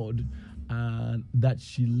Lord and that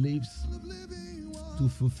she lives to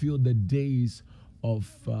fulfill the days of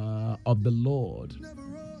the Lord,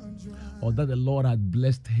 or that the Lord had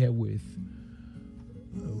blessed her with.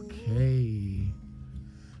 Okay,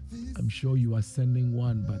 I'm sure you are sending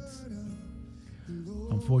one, but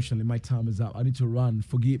unfortunately my time is up. I need to run.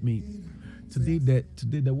 Forgive me. Today the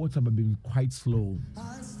WhatsApp have been quite slow.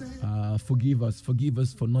 Forgive us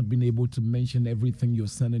for not being able to mention everything you're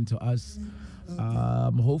sending to us.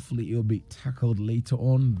 Hopefully it'll be tackled later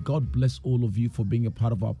on. God bless all of you for being a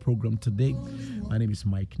part of our program today. My name is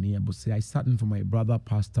Mike Niabose. I sat in for my brother,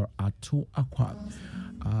 Pastor Ato Akwa.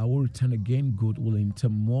 I will return again, God willing,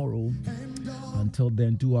 tomorrow. Until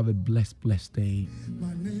then, do have a blessed day.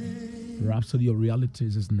 Rhapsody of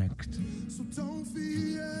Realities is next. So don't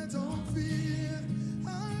fear,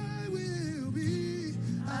 I will be.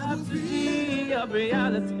 reality of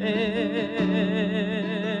reality.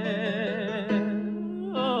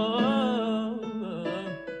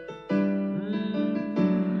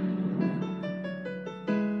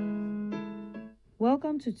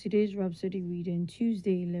 Welcome to today's Rhapsody reading,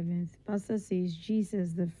 Tuesday 11th. Pastor says,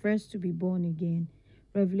 Jesus, the first to be born again.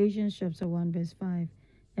 Revelation chapter 1, verse 5.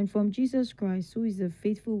 And from Jesus Christ, who is the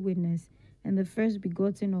faithful witness and the first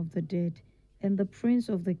begotten of the dead, and the prince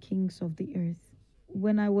of the kings of the earth.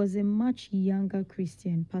 When I was a much younger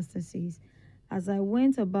Christian, Pastor says, as I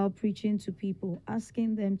went about preaching to people,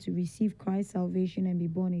 asking them to receive Christ's salvation and be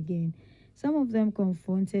born again, some of them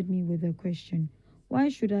confronted me with a question. Why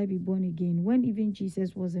should I be born again when even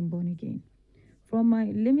Jesus wasn't born again? From my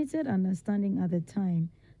limited understanding at the time,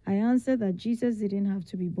 I answered that Jesus didn't have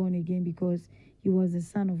to be born again because he was the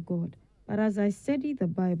Son of God. But as I studied the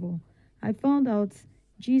Bible, I found out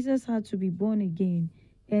Jesus had to be born again,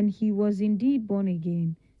 and he was indeed born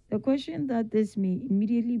again. The question that this may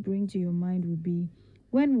immediately bring to your mind would be,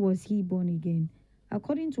 when was he born again?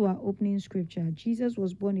 According to our opening scripture, Jesus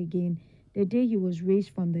was born again the day he was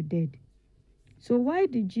raised from the dead. So why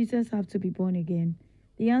did Jesus have to be born again?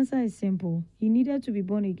 The answer is simple. He needed to be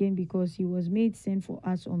born again because he was made sin for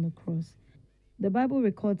us on the cross. The Bible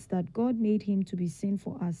records that God made him to be sin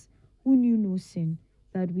for us, who knew no sin,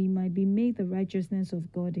 that we might be made the righteousness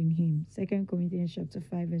of God in him. 2 Corinthians chapter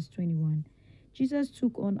 5, verse 21. Jesus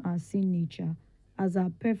took on our sin nature as our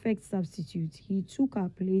perfect substitute. He took our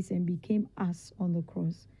place and became us on the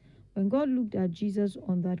cross. When God looked at Jesus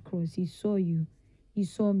on that cross, he saw you. He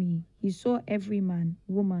saw me. He saw every man,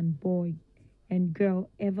 woman, boy, and girl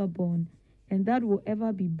ever born, and that will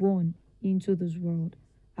ever be born into this world.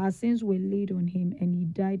 Our sins were laid on him, and he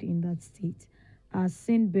died in that state, our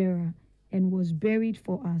sin bearer, and was buried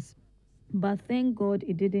for us. But thank God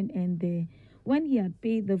it didn't end there. When he had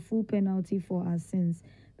paid the full penalty for our sins,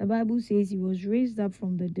 the Bible says he was raised up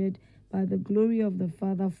from the dead by the glory of the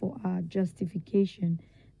Father for our justification.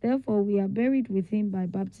 Therefore, we are buried with him by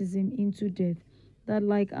baptism into death, that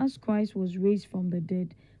like as Christ was raised from the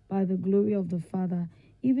dead by the glory of the Father,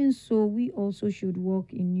 even so we also should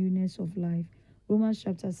walk in newness of life. Romans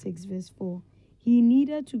chapter 6, verse 4. He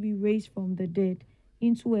needed to be raised from the dead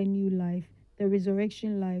into a new life, the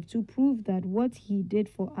resurrection life, to prove that what he did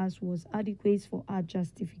for us was adequate for our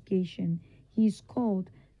justification. He is called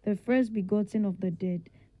the first begotten of the dead.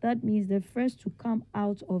 That means the first to come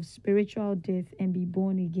out of spiritual death and be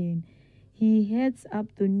born again. He heads up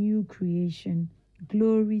the new creation.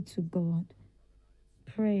 Glory to God.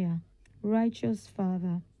 Prayer. Righteous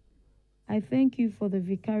Father, I thank you for the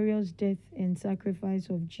vicarious death and sacrifice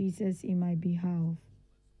of Jesus in my behalf,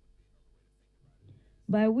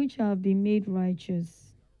 by which I have been made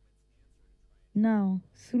righteous. Now,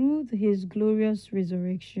 through his glorious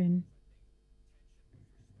resurrection,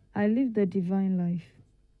 I live the divine life,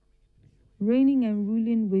 reigning and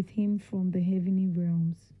ruling with him from the heavenly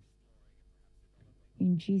realms.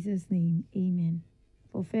 In Jesus' name, amen.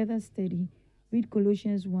 For further study, read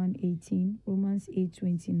Colossians 1:18, Romans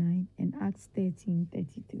 8:29, and Acts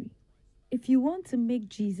 13:33. If you want to make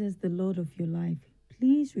Jesus the Lord of your life,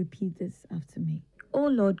 please repeat this after me. O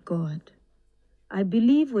Lord God, I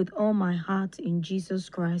believe with all my heart in Jesus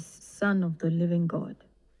Christ, Son of the living God.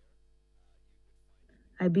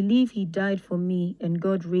 I believe he died for me and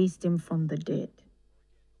God raised him from the dead.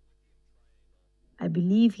 I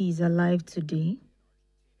believe he is alive today.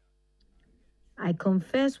 I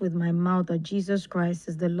confess with my mouth that Jesus Christ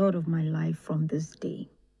is the Lord of my life from this day.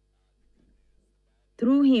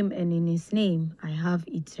 Through him and in his name, I have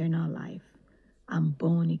eternal life. I'm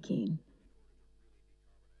born again.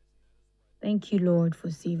 Thank you, Lord, for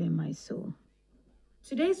saving my soul.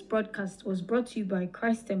 Today's broadcast was brought to you by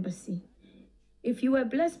Christ Embassy. If you were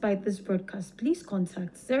blessed by this broadcast, please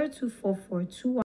contact 0244